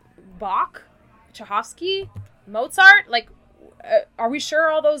 Bach, Tchaikovsky, Mozart, like, are we sure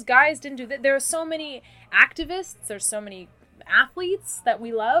all those guys didn't do that? There are so many activists, there's so many athletes that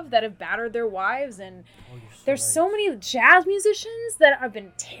we love that have battered their wives, and there's so many jazz musicians that have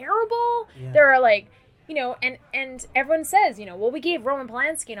been terrible. Yeah. There are, like, and everyone says, well, we gave Roman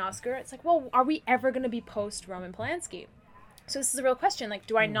Polanski an Oscar. It's like, well, are we ever going to be post Roman Polanski? So this is a real question. Like,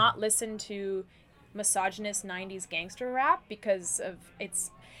 do I not listen to misogynist 90s gangster rap because of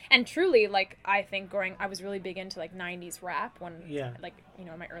its... And truly, like, I think I was really big into, like, 90s rap when, like, in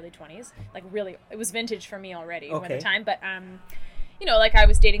my early 20s. Like, really, it was vintage for me already at the time. But, like, I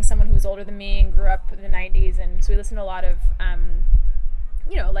was dating someone who was older than me and grew up in the 90s. And so we listened to a lot of,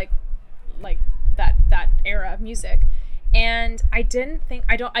 like that era of music. And I didn't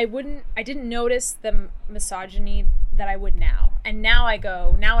notice the misogyny that I would now. And now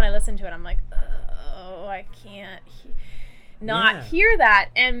when I listen to it, I'm like, oh, I can't hear that.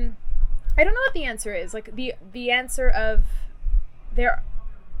 And I don't know what the answer is. Like, the answer of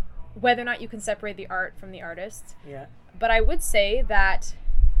whether or not you can separate the art from the artist. Yeah. But I would say that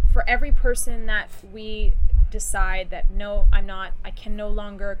for every person that we decide that, no, I can no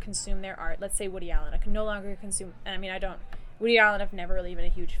longer consume their art. Let's say Woody Allen. I can no longer consume, and I mean, Woody Allen, I've never really been a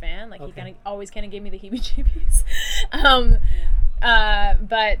huge fan. Like, he always gave me the heebie-jeebies.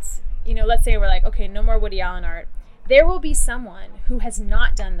 But, let's say we're like, okay, no more Woody Allen art. There will be someone who has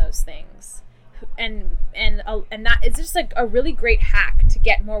not done those things, and that is just like a really great hack to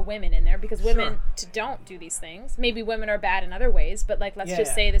get more women in there, because women don't do these things. Maybe women are bad in other ways, but, like, let's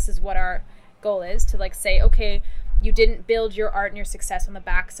just say this is what our goal is, to, like, say, okay, you didn't build your art and your success on the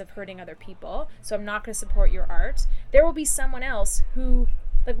backs of hurting other people, so I'm not going to support your art. There will be someone else who,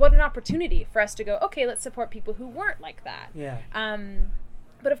 like, what an opportunity for us to go, okay, let's support people who weren't like that. Yeah.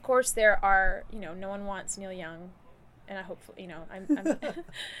 But of course there are, no one wants Neil Young. And I hope,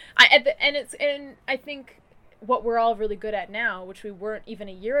 I think what we're all really good at now, which we weren't even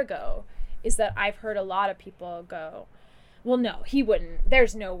a year ago, is that I've heard a lot of people go, well, no, he wouldn't.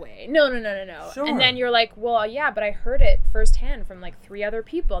 There's no way. No. Sure. And then you're like, well, yeah, but I heard it firsthand from, like, 3 other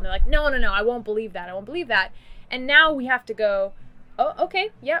people. And they're like, no, I won't believe that. And now we have to go, oh, okay,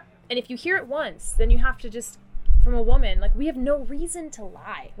 yep. And if you hear it once, then you have to just from a woman, like, we have no reason to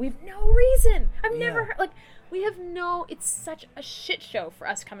lie. We have no reason. I've never heard, like, we have no, it's such a shit show for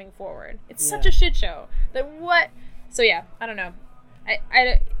us coming forward. It's such a shit show. That what, so yeah, I don't know.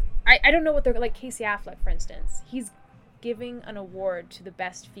 I don't know what they're, like, Casey Affleck, for instance. He's giving an award to the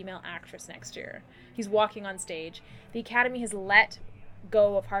best female actress next year. He's walking on stage. The Academy has let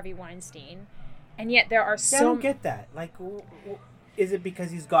go of Harvey Weinstein, and yet there are so... I don't get that. Like, is it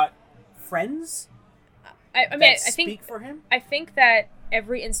because he's got friends I think speak for him? I think that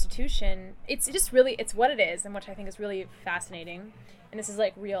every institution, it's just really, it's what it is, and which I think is really fascinating. And this is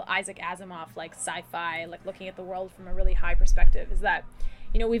like real Isaac Asimov, like sci-fi, like looking at the world from a really high perspective, is that,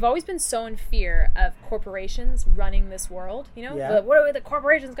 you know, we've always been so in fear of corporations running this world, you know? Yeah. What are the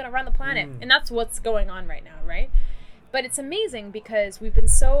corporations going to run the planet? And that's what's going on right now, right? But it's amazing because we've been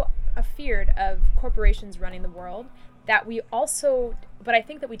so afeared of corporations running the world that we also, but I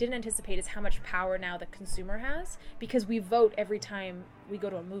think that we didn't anticipate is how much power now the consumer has, because we vote every time we go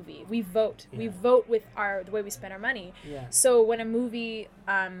to a movie. We vote. Yeah. We vote with the way we spend our money. Yeah. So when a movie,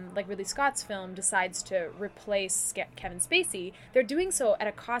 like Ridley Scott's film, decides to replace Kevin Spacey, they're doing so at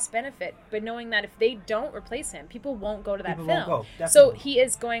a cost benefit, but knowing that if they don't replace him, people won't go to that film. Won't go, so he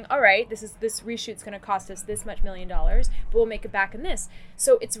is going, all right, this reshoot's going to cost us this much $1 million, but we'll make it back in this.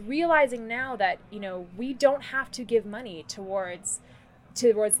 So it's realizing now that, you know, we don't have to give money towards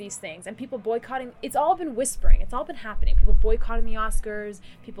these things, and people boycotting, it's all been whispering, it's all been happening, people boycotting the Oscars,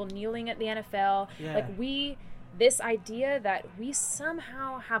 people kneeling at the NFL, like this idea that we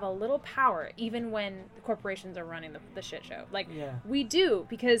somehow have a little power even when the corporations are running the shit show, like we do,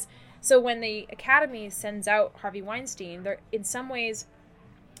 because so when the Academy sends out Harvey Weinstein, they're in some ways,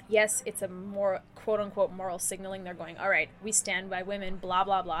 yes, it's a more quote-unquote moral signaling, they're going, all right, we stand by women, blah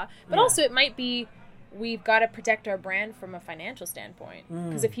blah blah, but also it might be we've got to protect our brand from a financial standpoint.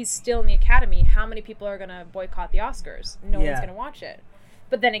 Because if he's still in the Academy, how many people are going to boycott the Oscars? No one's going to watch it.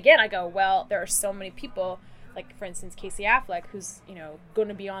 But then again, I go, well, there are so many people, like, for instance, Casey Affleck, who's, you know, going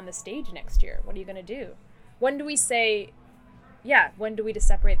to be on the stage next year. What are you going to do? When do we say, when do we just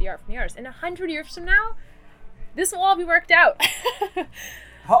separate the art from the artist? In 100 years from now, this will all be worked out.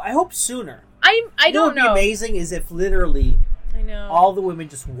 I hope sooner. I don't know. What would be amazing is if literally I know all the women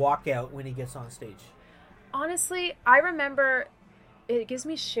just walk out when he gets on stage. Honestly, I remember, it gives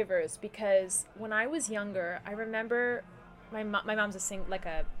me shivers because when I was younger, I remember my mom's a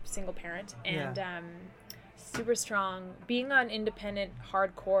single parent and super strong. Being an independent,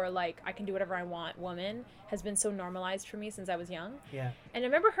 hardcore, like, I can do whatever I want woman has been so normalized for me since I was young. Yeah. And I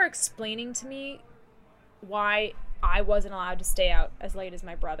remember her explaining to me why I wasn't allowed to stay out as late as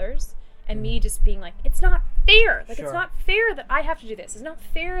my brothers, and me just being like, it's not fair. Like, it's not fair that I have to do this. It's not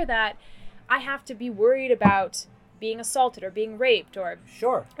fair that I have to be worried about being assaulted or being raped, or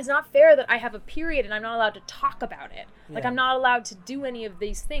it's not fair that I have a period and I'm not allowed to talk about it. Like, I'm not allowed to do any of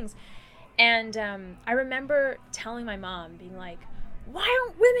these things. And I remember telling my mom, being like, why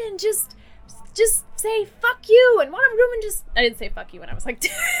don't women just say fuck you, and why don't women just, I didn't say fuck you when I was like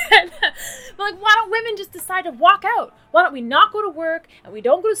 10, but like, why don't women just decide to walk out? Why don't we not go to work, and we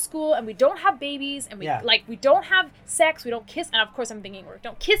don't go to school, and we don't have babies, and we like, we don't have sex, we don't kiss, and of course I'm thinking we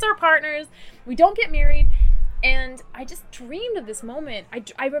don't kiss our partners, we don't get married. And I just dreamed of this moment.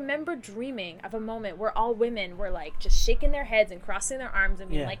 I remember dreaming of a moment where all women were like just shaking their heads and crossing their arms and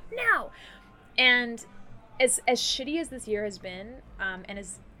being like, no. And as shitty as this year has been, and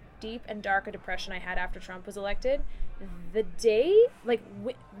as deep and dark a depression I had after Trump was elected, the day, like,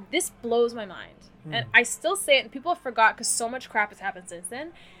 this blows my mind. And I still say it, and people have forgot because so much crap has happened since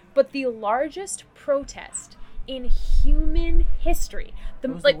then, but the largest protest in human history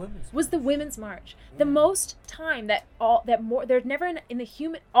was the Women's March. The most time there's never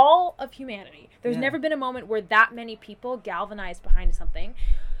in all of humanity, there's never been a moment where that many people galvanized behind something,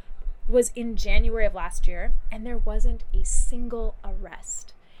 was in January of last year, and there wasn't a single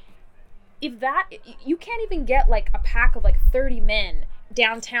arrest. If that, you can't even get like a pack of like 30 men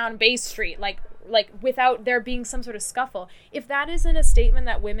downtown Bay Street, like without there being some sort of scuffle. If that isn't a statement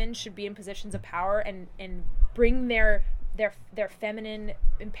that women should be in positions of power and bring their feminine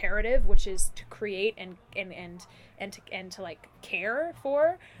imperative, which is to create and to like care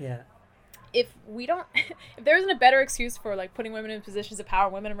for. Yeah. If we don't, if there isn't a better excuse for like putting women in positions of power,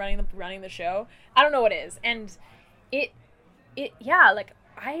 women running the show, I don't know what is. And like,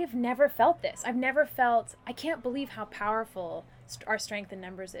 I have never felt this. I can't believe how powerful our strength in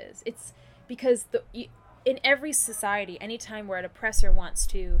numbers is. It's because in every society, anytime where an oppressor wants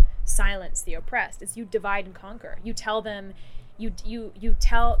to silence the oppressed, is you divide and conquer. You tell them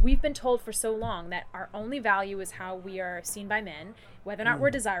we've been told for so long that our only value is how we are seen by men, whether or not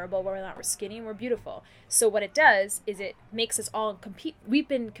we're desirable, whether or not we're skinny and we're beautiful. So what it does is it makes us all compete. We've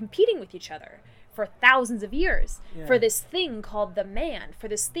been competing with each other for thousands of years for this thing called the man, for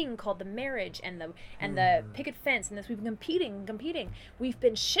this thing called the marriage and the picket fence, and this we've been competing. We've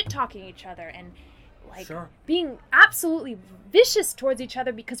been shit talking each other and like being absolutely vicious towards each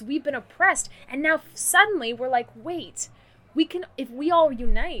other because we've been oppressed. And now suddenly we're like, wait, we can, if we all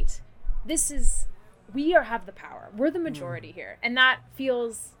unite, we have the power. We're the majority here. And that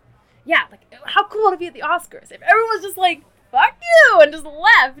feels, like how cool would it be at the Oscars if everyone was just like, fuck you, and just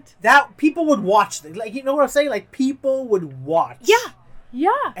left. That people would watch. Like, you know what I'm saying? Like, people would watch.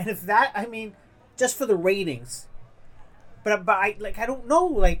 Yeah. And if that, I mean, just for the ratings. But I don't know.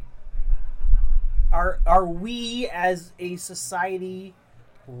 Like, are we as a society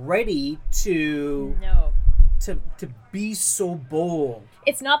ready to be so bold?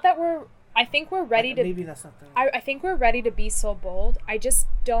 It's not that I think we're ready to. Maybe that's not the. I think we're ready to be so bold. I just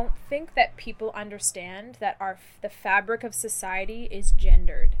don't think that people understand that the fabric of society is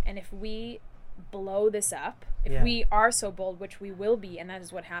gendered, and if we blow this up, if we are so bold, which we will be, and that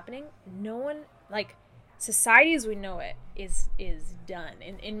is what's happening, no one, like, society as we know it is done.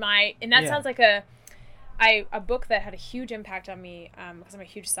 Sounds like a book that had a huge impact on me because I'm a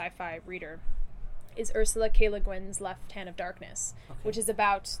huge sci-fi reader. Is Ursula K. Le Guin's Left Hand of Darkness, which is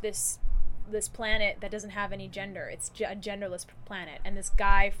about this planet that doesn't have any gender. It's a genderless planet, and this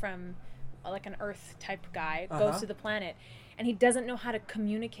guy from like an Earth type guy goes to the planet, and he doesn't know how to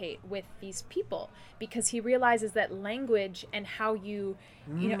communicate with these people because he realizes that language and how you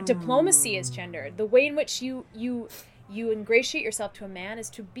know, diplomacy is gendered. The way in which you ingratiate yourself to a man is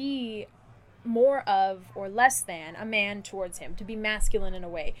to be more of or less than a man towards him, to be masculine in a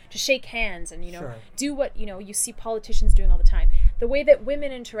way, to shake hands and do what you see politicians doing all the time. The way that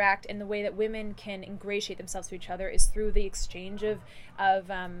women interact and the way that women can ingratiate themselves to each other is through the exchange of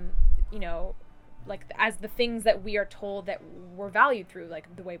like as the things that we are told that we're valued through,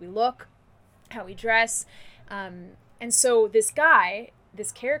 like the way we look, how we dress, and so this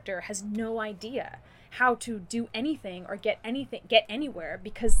character has no idea how to do anything or get anywhere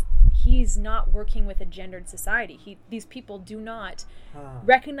because he's not working with a gendered society. These people do not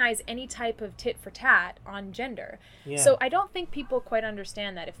recognize any type of tit for tat on gender. So I don't think people quite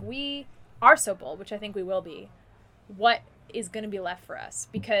understand that if we are so bold, which I think we will be, what is going to be left for us?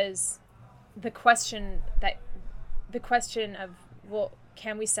 Because the question of, well,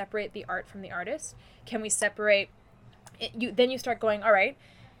 can we separate the art from the artist? Can we separate it? Then you start going, all right,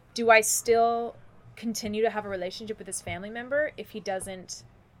 do I still continue to have a relationship with this family member if he doesn't,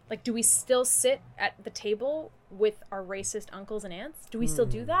 like, do we still sit at the table with our racist uncles and aunts? Do we still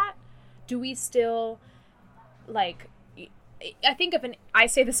do that? Do we still, like, I think I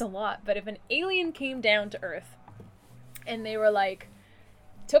say this a lot, but if an alien came down to Earth and they were like,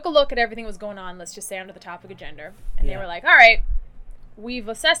 took a look at everything that was going on, let's just say under the topic of gender, and they were like, all right, we've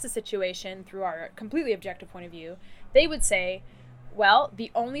assessed the situation through our completely objective point of view, they would say, well, the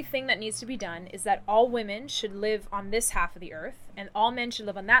only thing that needs to be done is that all women should live on this half of the earth, and all men should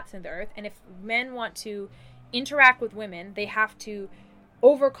live on that side of the earth, and if men want to interact with women, they have to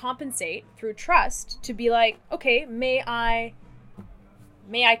overcompensate through trust to be like, okay, may I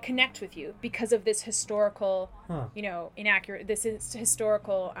connect with you because of this historical, inaccurate, this is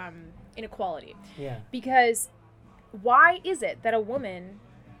historical inequality. Yeah. Because why is it that a woman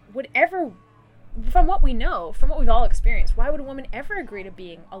would ever, from what we know, from what we've all experienced, why would a woman ever agree to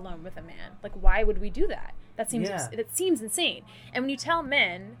being alone with a man? Like, why would we do that? That seems insane. And when you tell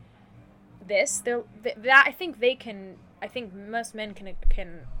men this, I think most men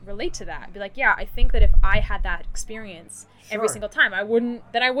can relate to that. Be like, yeah, I think that if I had that experience every single time, I wouldn't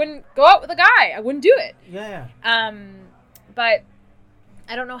go out with a guy. I wouldn't do it. Yeah. But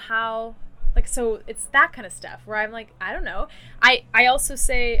I don't know how, like, so it's that kind of stuff where I'm like, I don't know. I also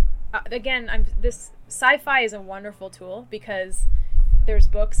say, again, this sci-fi is a wonderful tool because there's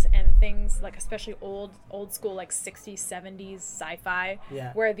books and things, like, especially old school, like 60s, 70s sci-fi,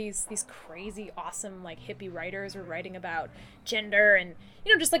 where these crazy awesome, like, hippie writers were writing about gender and,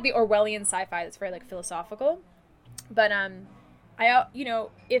 just like the Orwellian sci-fi that's very, like, philosophical. But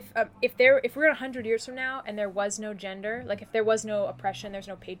if we're 100 years from now and there was no gender, like, if there was no oppression, there's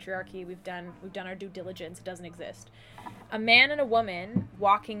no patriarchy, we've done our due diligence, it doesn't exist. A man and a woman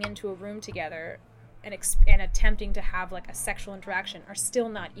walking into a room together and attempting to have, like, a sexual interaction are still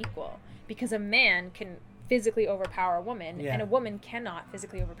not equal, because a man can physically overpower a woman and a woman cannot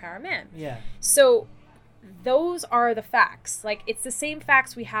physically overpower a man. Yeah. So those are the facts. Like, it's the same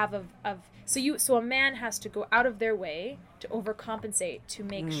facts we have of so a man has to go out of their way to overcompensate to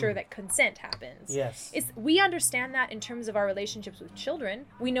make sure that consent happens. Yes. We understand that in terms of our relationships with children.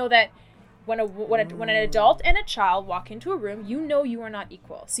 We know that when an adult and a child walk into a room, you are not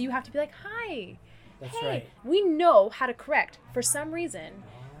equal. So you have to be like, hi. That's hey, right. We know how to correct. For some reason,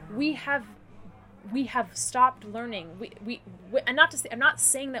 we have stopped learning. I'm not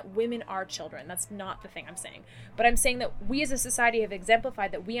saying that women are children. That's not the thing I'm saying. But I'm saying that we as a society have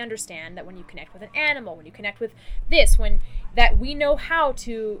exemplified that we understand that when you connect with an animal, when you connect with this, that we know how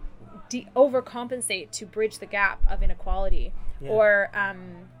to overcompensate to bridge the gap of inequality. Yeah. Or,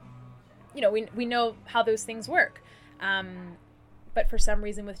 we know how those things work. But for some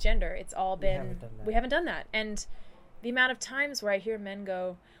reason with gender, it's all been, we haven't done that. And the amount of times where I hear men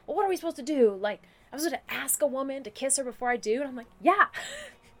go, well, what are we supposed to do? Like, I'm supposed to ask a woman to kiss her before I do? And I'm like, yeah,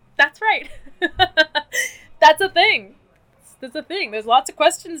 that's right. That's a thing. That's a thing. There's lots of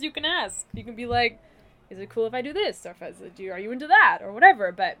questions you can ask. You can be like, is it cool if I do this? Or are you into that? Or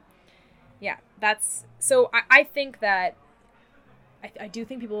whatever. But yeah, so I think that, I do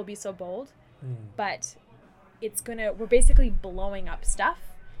think people will be so bold, but we're basically blowing up stuff,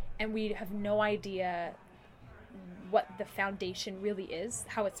 and we have no idea what the foundation really is,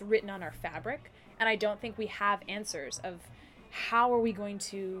 how it's written on our fabric. And I don't think we have answers of how are we going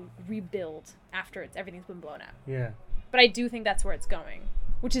to rebuild after everything's been blown up. Yeah. But I do think that's where it's going,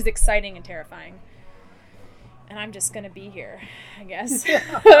 which is exciting and terrifying. And I'm just going to be here, I guess. It's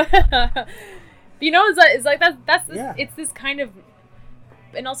like it's this kind of,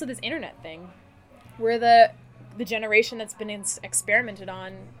 and also this internet thing, where the generation that's been experimented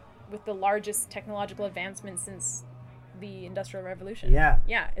on with the largest technological advancement since the Industrial Revolution. Yeah.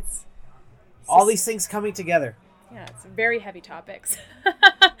 Yeah, it's all these things coming together. Yeah, it's very heavy topics.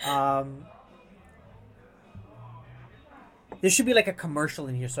 There should be like a commercial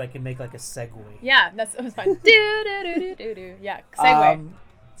in here so I can make like a segue. Yeah, that's fine. Do. Yeah, segue.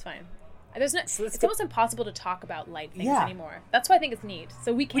 It's fine. It's almost impossible to talk about light things anymore. That's why I think it's neat.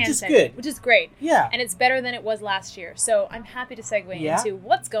 So we can segue, good. Which is great. Yeah. And it's better than it was last year. So I'm happy to segue into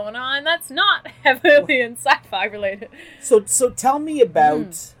what's going on that's not heavily in sci-fi related. So tell me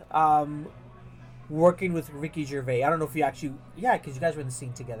about working with Ricky Gervais. I don't know if you actually, because you guys were in the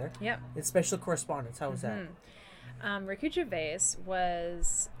scene together. Yeah. It's special correspondence. How was that? Ricky Gervais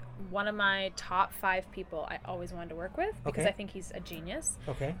was one of my top 5 people I always wanted to work with because I think he's a genius.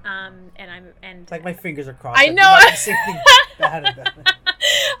 Okay. And like my fingers are crossed. I know. Bad about it.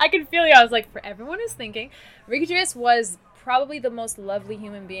 I can feel you. I was like, for everyone who's thinking, Ricky Gervais was probably the most lovely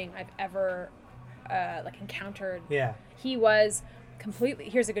human being I've ever encountered. Yeah. He was completely.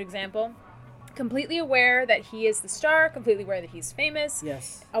 Here's a good example. Completely aware that he is the star. Completely aware that he's famous.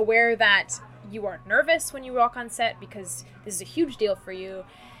 Yes. Aware that you aren't nervous when you walk on set because this is a huge deal for you.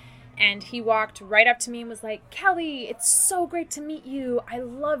 And he walked right up to me and was like, Kelly, it's so great to meet you. I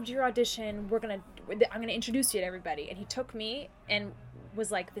loved your audition. I'm going to introduce you to everybody. And he took me and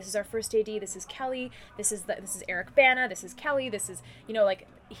was like, this is our first AD. This is Kelly. This is Eric Bana. This is Kelly. This is,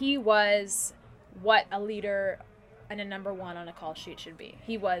 he was what a leader and a number 1 on a call sheet should be.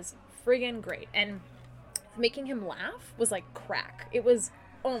 He was friggin' great. And making him laugh was like crack. It was,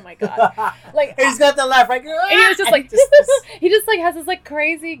 oh my God. Like, he's got the laugh, right? And he was just like, he just like has this like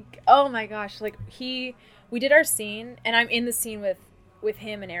crazy, oh my gosh. Like we did our scene and I'm in the scene with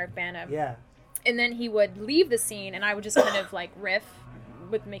him and Eric Bana. Yeah. And then he would leave the scene and I would just kind of like riff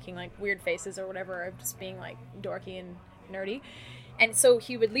with making like weird faces or whatever, of just being like dorky and nerdy. And so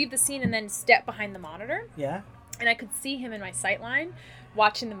he would leave the scene and then step behind the monitor. Yeah. And I could see him in my sightline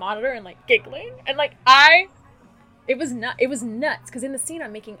watching the monitor and like giggling. And like it was nuts because in the scene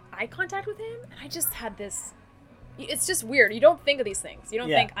I'm making eye contact with him and I just had this, it's just weird. You don't think of these things. You don't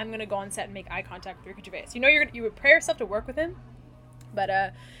think I'm going to go on set and make eye contact with Ricky Gervais. You would prepare yourself to work with him,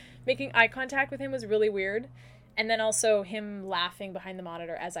 but making eye contact with him was really weird. And then also him laughing behind the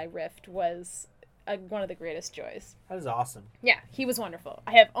monitor as I riffed was one of the greatest joys. That was awesome. Yeah, he was wonderful.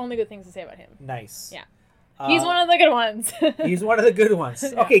 I have only good things to say about him. Nice. Yeah. He's one of the good ones. He's one of the good ones.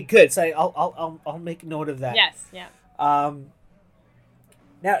 Yeah. Okay, good. So I'll make note of that. Yes. Yeah.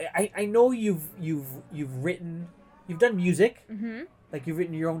 Now I know you've written, you've done music. Mm-hmm. Like you've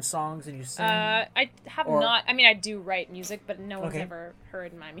written your own songs and you sing. I have not. I mean, I do write music, but no one's ever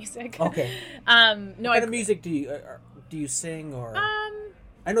heard my music. Okay. No. What kind of music do you sing or?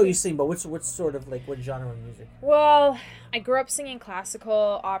 I know you sing, but what's sort of like what genre of music? Well, I grew up singing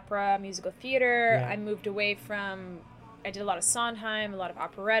classical, opera, musical theater. Yeah. I moved away from. I did a lot of Sondheim, a lot of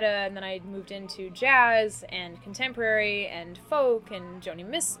operetta, and then I moved into jazz and contemporary and folk and Joni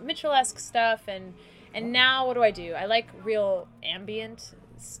Mitchell-esque stuff, and And now what do? I like real ambient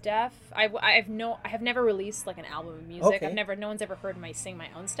stuff. I have never released like an album of music. Okay. No one's ever heard me sing my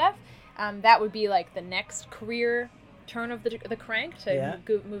own stuff. That would be like the next career turn of the crank to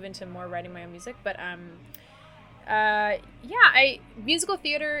move into more writing my own music. But musical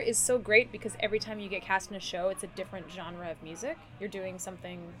theater is so great because every time you get cast in a show, it's a different genre of music. You're doing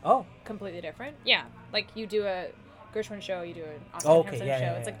something completely different. Yeah, like you do a Gershwin show, you do an Oscar Hammerstein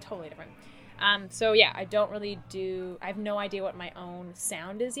show. It's like totally different. I have no idea what my own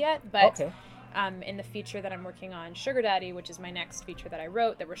sound is yet, but in the feature that I'm working on, Sugar Daddy, which is my next feature that I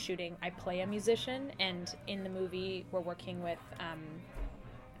wrote that we're shooting, I play a musician, and in the movie we're working with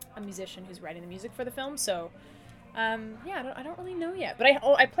a musician who's writing the music for the film. So I don't really know yet, but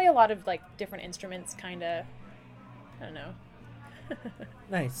I play a lot of like different instruments, kind of. I don't know.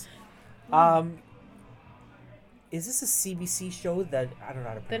 Nice. Is this a CBC show that I don't know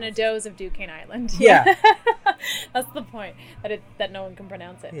how to pronounce? The Nadeaus of Duquesne Island. Yeah. That's the point, that no one can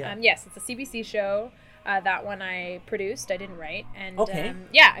pronounce it. Yeah. Yes, it's a CBC show. That one I produced. I didn't write. And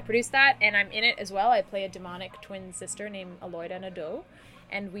I produced that, and I'm in it as well. I play a demonic twin sister named Aloyda Nadeau,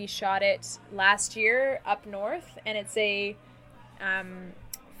 and we shot it last year up north, and it's a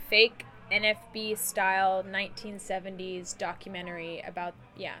fake NFB style 1970s documentary about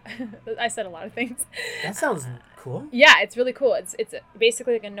I said a lot of things. That sounds cool. Yeah, it's really cool. It's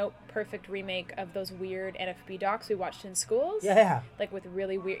basically like a Note Perfect remake of those weird NFB docs we watched in schools. Yeah. Like with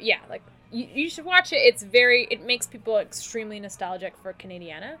really weird. Yeah, like you should watch it. It makes people extremely nostalgic for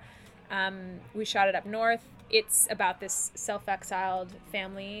Canadiana. We shot it up north. It's about this self-exiled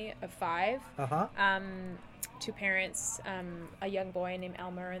family of 5. Two parents, a young boy named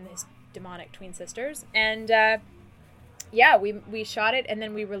Elmer and his demonic twin sisters, and we shot it, and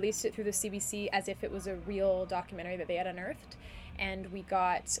then we released it through the CBC as if it was a real documentary that they had unearthed, and we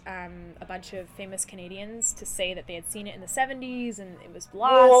got a bunch of famous Canadians to say that they had seen it in the 70s and it was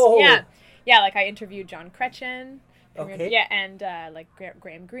lost. Whoa. Like I interviewed John Kretchen, and like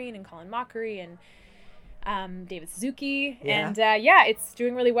Graham Greene and Colin Mockery and David Suzuki, and it's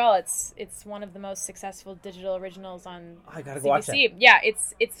doing really well. It's one of the most successful digital originals on I gotta CBC. go watch that. Yeah,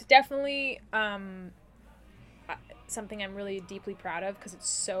 it's definitely something I'm really deeply proud of because it's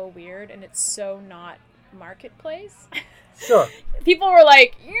so weird and it's so not marketplace. Sure. People were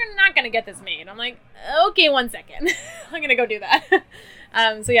like, "You're not gonna get this made." I'm like, "Okay, 1 second, I'm gonna go do that."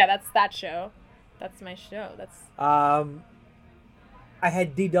 That's that show. That's my show. That's I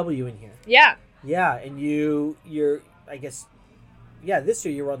had DW in here. Yeah. Yeah, and you're I guess this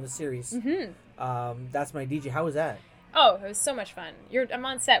year you were on the series. Mm-hmm. That's My DJ. How was that? Oh, it was so much fun. I'm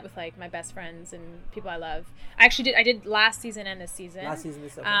on set with like my best friends and people I love. I did last season and this season. Okay.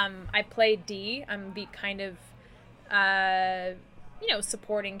 I played Dee. I'm the kind of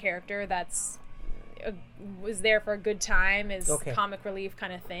supporting character that's was there for a good time, is comic relief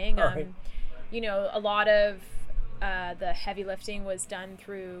kind of thing. Right. A lot of the heavy lifting was done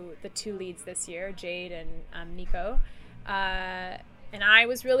through the 2 leads this year, Jade and Nico. And I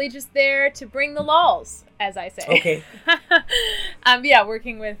was really just there to bring the lulz, as I say. Okay.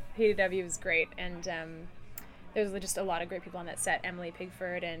 Working with PDW was great. And there was just a lot of great people on that set. Emily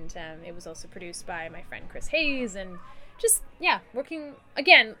Pigford, and it was also produced by my friend Chris Hayes. And just, working,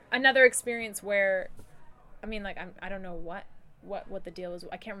 again, another experience where, I don't know what the deal was.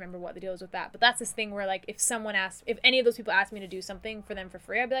 I can't remember what the deal was with that, but that's this thing where like if any of those people asked me to do something for them for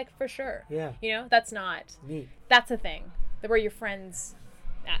free, I'd be like, for sure. Yeah. That's not neat. That's a thing where your friends,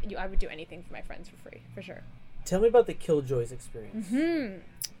 I would do anything for my friends for free, for sure. Tell me about the Killjoys experience.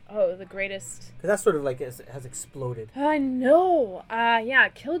 Oh, the greatest. Because that's sort of like has exploded. I know.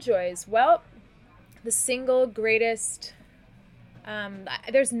 Killjoys. Well, the single greatest.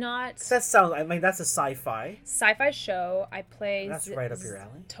 There's not. That sounds. That's a sci-fi show. I play. That's right up your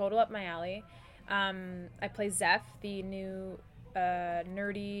alley. Total up my alley. I play Zeph, the new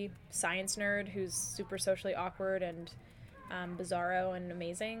nerdy science nerd who's super socially awkward and bizarro and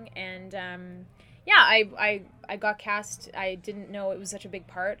amazing. And I got cast. I didn't know it was such a big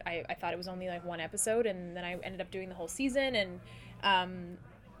part. I thought it was only like 1 episode, and then I ended up doing the whole season and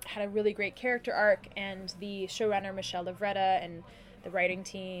had a really great character arc. And the showrunner Michelle Lovretta and the writing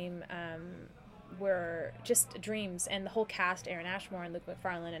team were just dreams, and the whole cast, Aaron Ashmore and Luke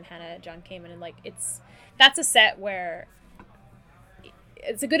McFarlane and Hannah John Kamen, and like that's a set where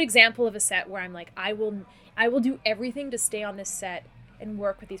it's a good example of a set where I'm like, I will do everything to stay on this set and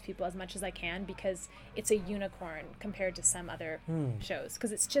work with these people as much as I can, because it's a unicorn compared to some other shows,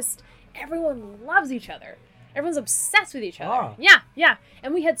 because it's just everyone loves each other. Everyone's obsessed with each other. Yeah.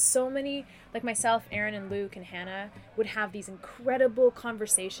 And we had so many, like myself, Aaron and Luke and Hannah would have these incredible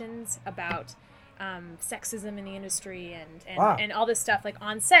conversations about sexism in the industry and all this stuff. Like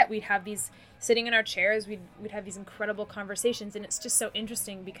on set, we'd have these sitting in our chairs, we'd have these incredible conversations, and it's just so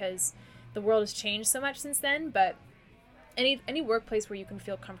interesting because the world has changed so much since then. But any workplace where you can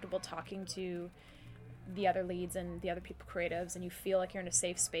feel comfortable talking to the other leads and the other people creatives, and you feel like you're in a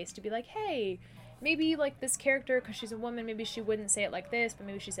safe space to be like, hey, maybe like this character, because she's a woman, maybe she wouldn't say it like this, but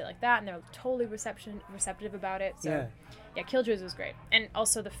maybe she'd say it like that, and they're totally receptive about it. So yeah, Killjoys was great. And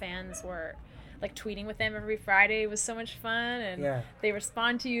also the fans were like tweeting with them every Friday. It was so much fun, and they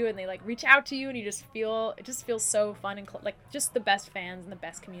respond to you and they like reach out to you, and it just feels so fun and like just the best fans and the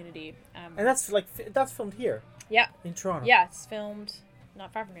best community. And that's filmed here. Yeah. In Toronto. Yeah, it's filmed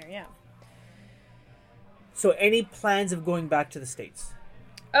not far from here. Yeah. So any plans of going back to the States?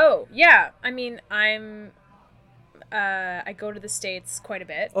 Oh, yeah. I mean, I go to the States quite a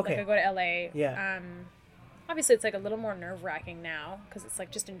bit. Okay. Like, I go to LA. Yeah. Obviously, it's, like, a little more nerve-wracking now, because it's,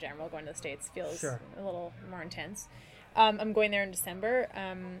 like, just in general, going to the States feels a little more intense. I'm going there in December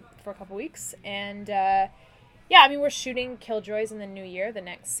for a couple weeks. And, yeah, I mean, we're shooting Killjoys in the new year, the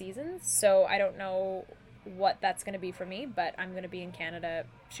next season. So I don't know what that's going to be for me, but I'm going to be in Canada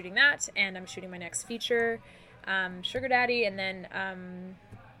shooting that, and I'm shooting my next feature, Sugar Daddy, and then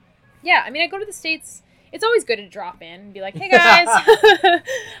yeah, I mean, I go to the States. It's always good to drop in and be like, hey guys,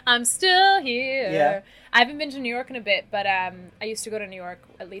 I'm still here. Yeah. I haven't been to New York in a bit, but I used to go to New York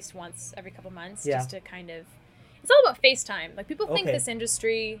at least once every couple months, just to kind of, it's all about FaceTime. Like, people think this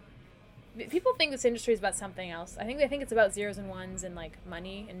industry is about something else. I think they think it's about zeros and ones and like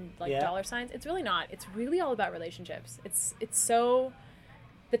money and like dollar signs. It's really not. It's really all about relationships. It's so,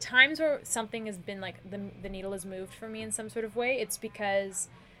 the times where something has been like the needle has moved for me in some sort of way, it's because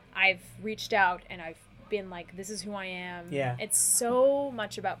I've reached out and I've been like, this is who I am. Yeah. It's so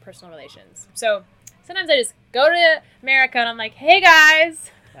much about personal relations. So sometimes I just go to America and I'm like, hey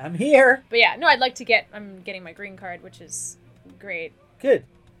guys, I'm here. But yeah, no, I'm getting my green card, which is great. Good.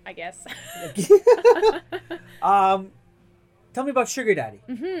 I guess. Tell me about Sugar Daddy.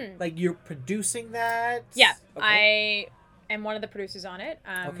 Mm-hmm. Like, you're producing that? Yeah. Okay. I am one of the producers on it.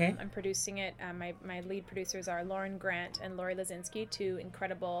 Okay. I'm producing it. My lead producers are Lauren Grant and Lori Lazinski, two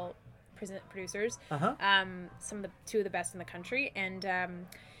incredible producers. Uh-huh. Two of the best in the country. And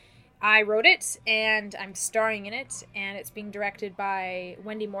I wrote it, and I'm starring in it, and it's being directed by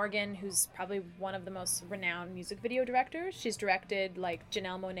Wendy Morgan, who's probably one of the most renowned music video directors. She's directed, like,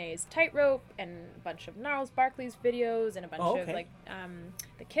 Janelle Monáe's Tightrope, and a bunch of Gnarls Barkley's videos, and a bunch of, like,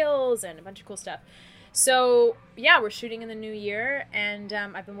 The Kills, and a bunch of cool stuff. So, yeah, we're shooting in the new year, and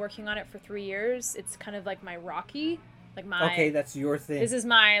I've been working on it for 3 years. It's kind of like my Rocky. Like my... Okay, that's your thing. This is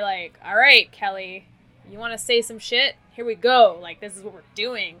my, like, all right, Kelly, you want to say some shit? Here we go. Like, this is what we're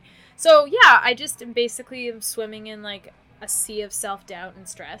doing. So, yeah, I just basically am swimming in, like, a sea of self-doubt and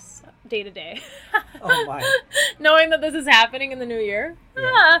stress day to day. Oh, my. Knowing that this is happening in the new year.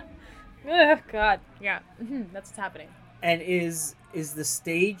 Yeah. Oh, God. Yeah. That's what's happening. And is the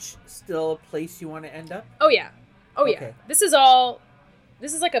stage still a place you want to end up? Oh, yeah. Oh, yeah. Okay. This is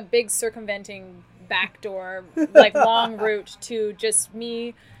like a big circumventing backdoor, like, long route to just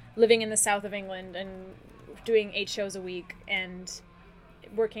me living in the south of England and doing 8 shows a week and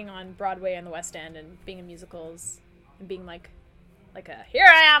working on Broadway and the West End and being in musicals and being like a here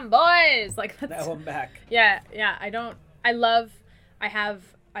I am, boys, like that's, now I'm back. Yeah.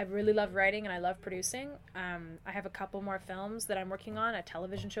 I really love writing and I love producing. I have a couple more films that I'm working on, a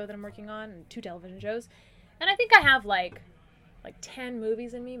television show that I'm working on, and 2 television shows, and I think I have like 10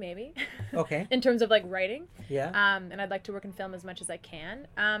 movies in me, maybe. Okay. In terms of like writing. Yeah. And I'd like to work in film as much as I can.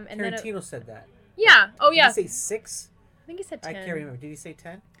 And Tarantino said that. Yeah. Oh, yeah. Did he say 6? I think he said 10. I can't remember. Did he say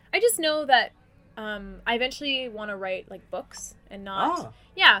 10? I just know that I eventually want to write like books and not. Oh.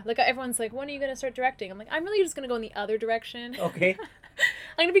 Yeah, like everyone's like, when are you going to start directing? I'm like, I'm really just going to go in the other direction. Okay.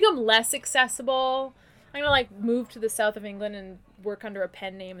 I'm going to become less accessible. I'm going to like move to the south of England and work under a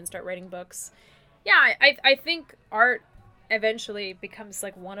pen name and start writing books. Yeah, I think art eventually becomes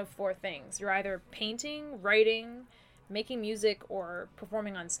like one of 4 things. You're either painting, writing, making music, or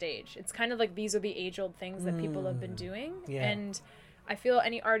performing on stage. It's kind of like these are the age-old things that people have been doing. Yeah. And I feel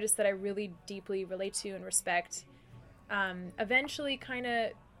any artist that I really deeply relate to and respect eventually kind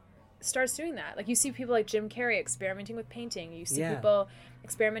of starts doing that. Like you see people like Jim Carrey experimenting with painting. You see people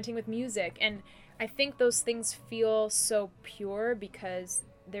experimenting with music. And I think those things feel so pure because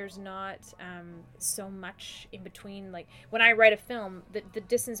there's not so much in between. Like when I write a film, the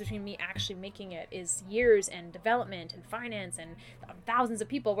distance between me actually making it is years and development and finance and thousands of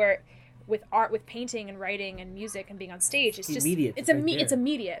people, where with art, with painting and writing and music and being on stage, it's just immediate. It's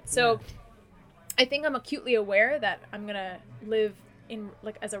immediate. So I think I'm acutely aware that I'm gonna live in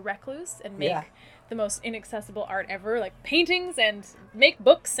like as a recluse and make the most inaccessible art ever, like paintings, and make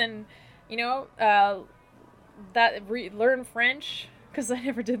books, and learn French, because I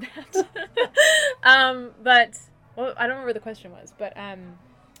never did that. But well, I don't remember what the question was, but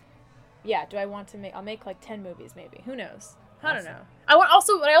yeah, do I want to make? I'll make like 10 movies, maybe. Who knows? I don't know. I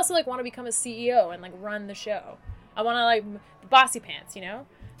also like want to become a CEO and like run the show. I want to like bossy pants,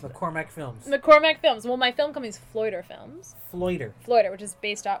 McCormack Films. Well, my film company is Floyder Films. Floyder,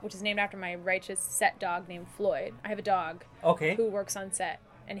 which is named after my righteous set dog named Floyd. I have a dog. Okay. Who works on set,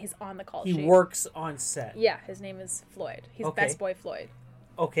 and he's on the call sheet. He works on set. Yeah, his name is Floyd. He's Best Boy Floyd.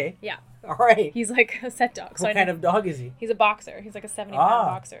 Okay. Yeah. All right. He's like a set dog. What kind of dog is he? He's a boxer. He's like a 70-pound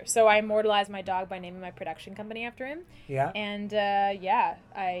boxer. So I immortalized my dog by naming my production company after him. Yeah. And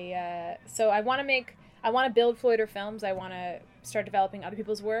so I want to build Floyder Films. I want to start developing other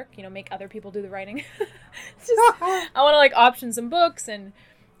people's work, make other people do the writing. I want to like option some books and,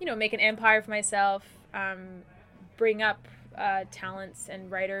 make an empire for myself, bring up talents and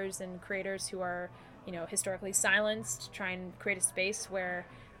writers and creators who are, historically silenced, try and create a space where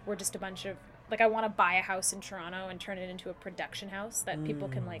we're just a bunch of, like, I want to buy a house in Toronto and turn it into a production house that people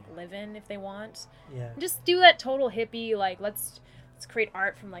can like live in if they want. Yeah. And just do that total hippie, like, let's create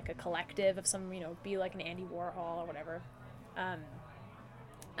art from like a collective of some, be like an Andy Warhol or whatever.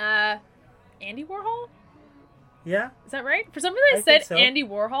 Andy Warhol? Yeah. Is that right? For some reason I said so. Andy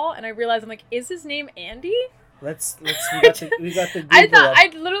Warhol, and I realized I'm like, is his name Andy? We got the Google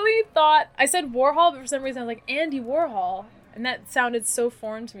I literally thought I said Warhol, but for some reason I was like Andy Warhol, and that sounded so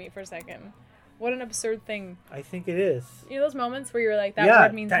foreign to me for a second. What an absurd thing. I think it is. Those moments where you're like, that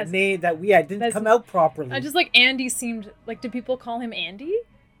word means that name that didn't come out properly. I just like Andy seemed like, do people call him Andy?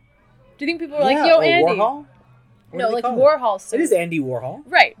 Do you think people are like, yo, Andy? Warhol? No, like Warhol. So it is Andy Warhol.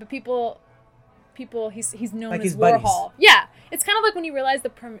 Right, but people he's known like as his Warhol. Buddies. Yeah, it's kind of like when you realize the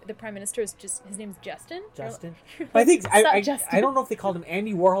prime minister is just, his name's Justin. Justin. Like, I think I don't know if they called him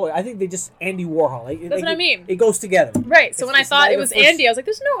Andy Warhol. I think they just Andy Warhol. That's what I mean. It goes together. Right. So when I thought it was Andy, I was like,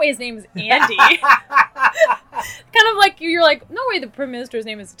 there's no way his name is Andy. Kind of like you're like, no way the prime minister's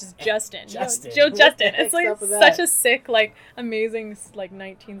name is just Justin. Justin. Joe Justin. It's like such a sick, like amazing, like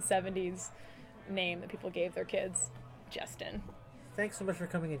 1970s name that people gave their kids. Justin. Thanks so much for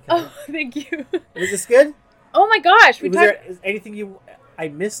coming in, Kelly. Oh, thank you. Was this good? Oh my gosh. Is anything I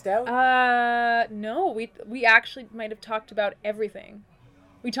missed out? No. We actually might have talked about everything.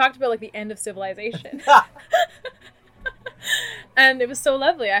 We talked about like the end of civilization. And it was so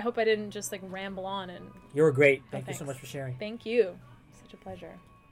lovely. I hope I didn't just like ramble on. And you were great. Thank you so much for sharing. Thank you. Such a pleasure.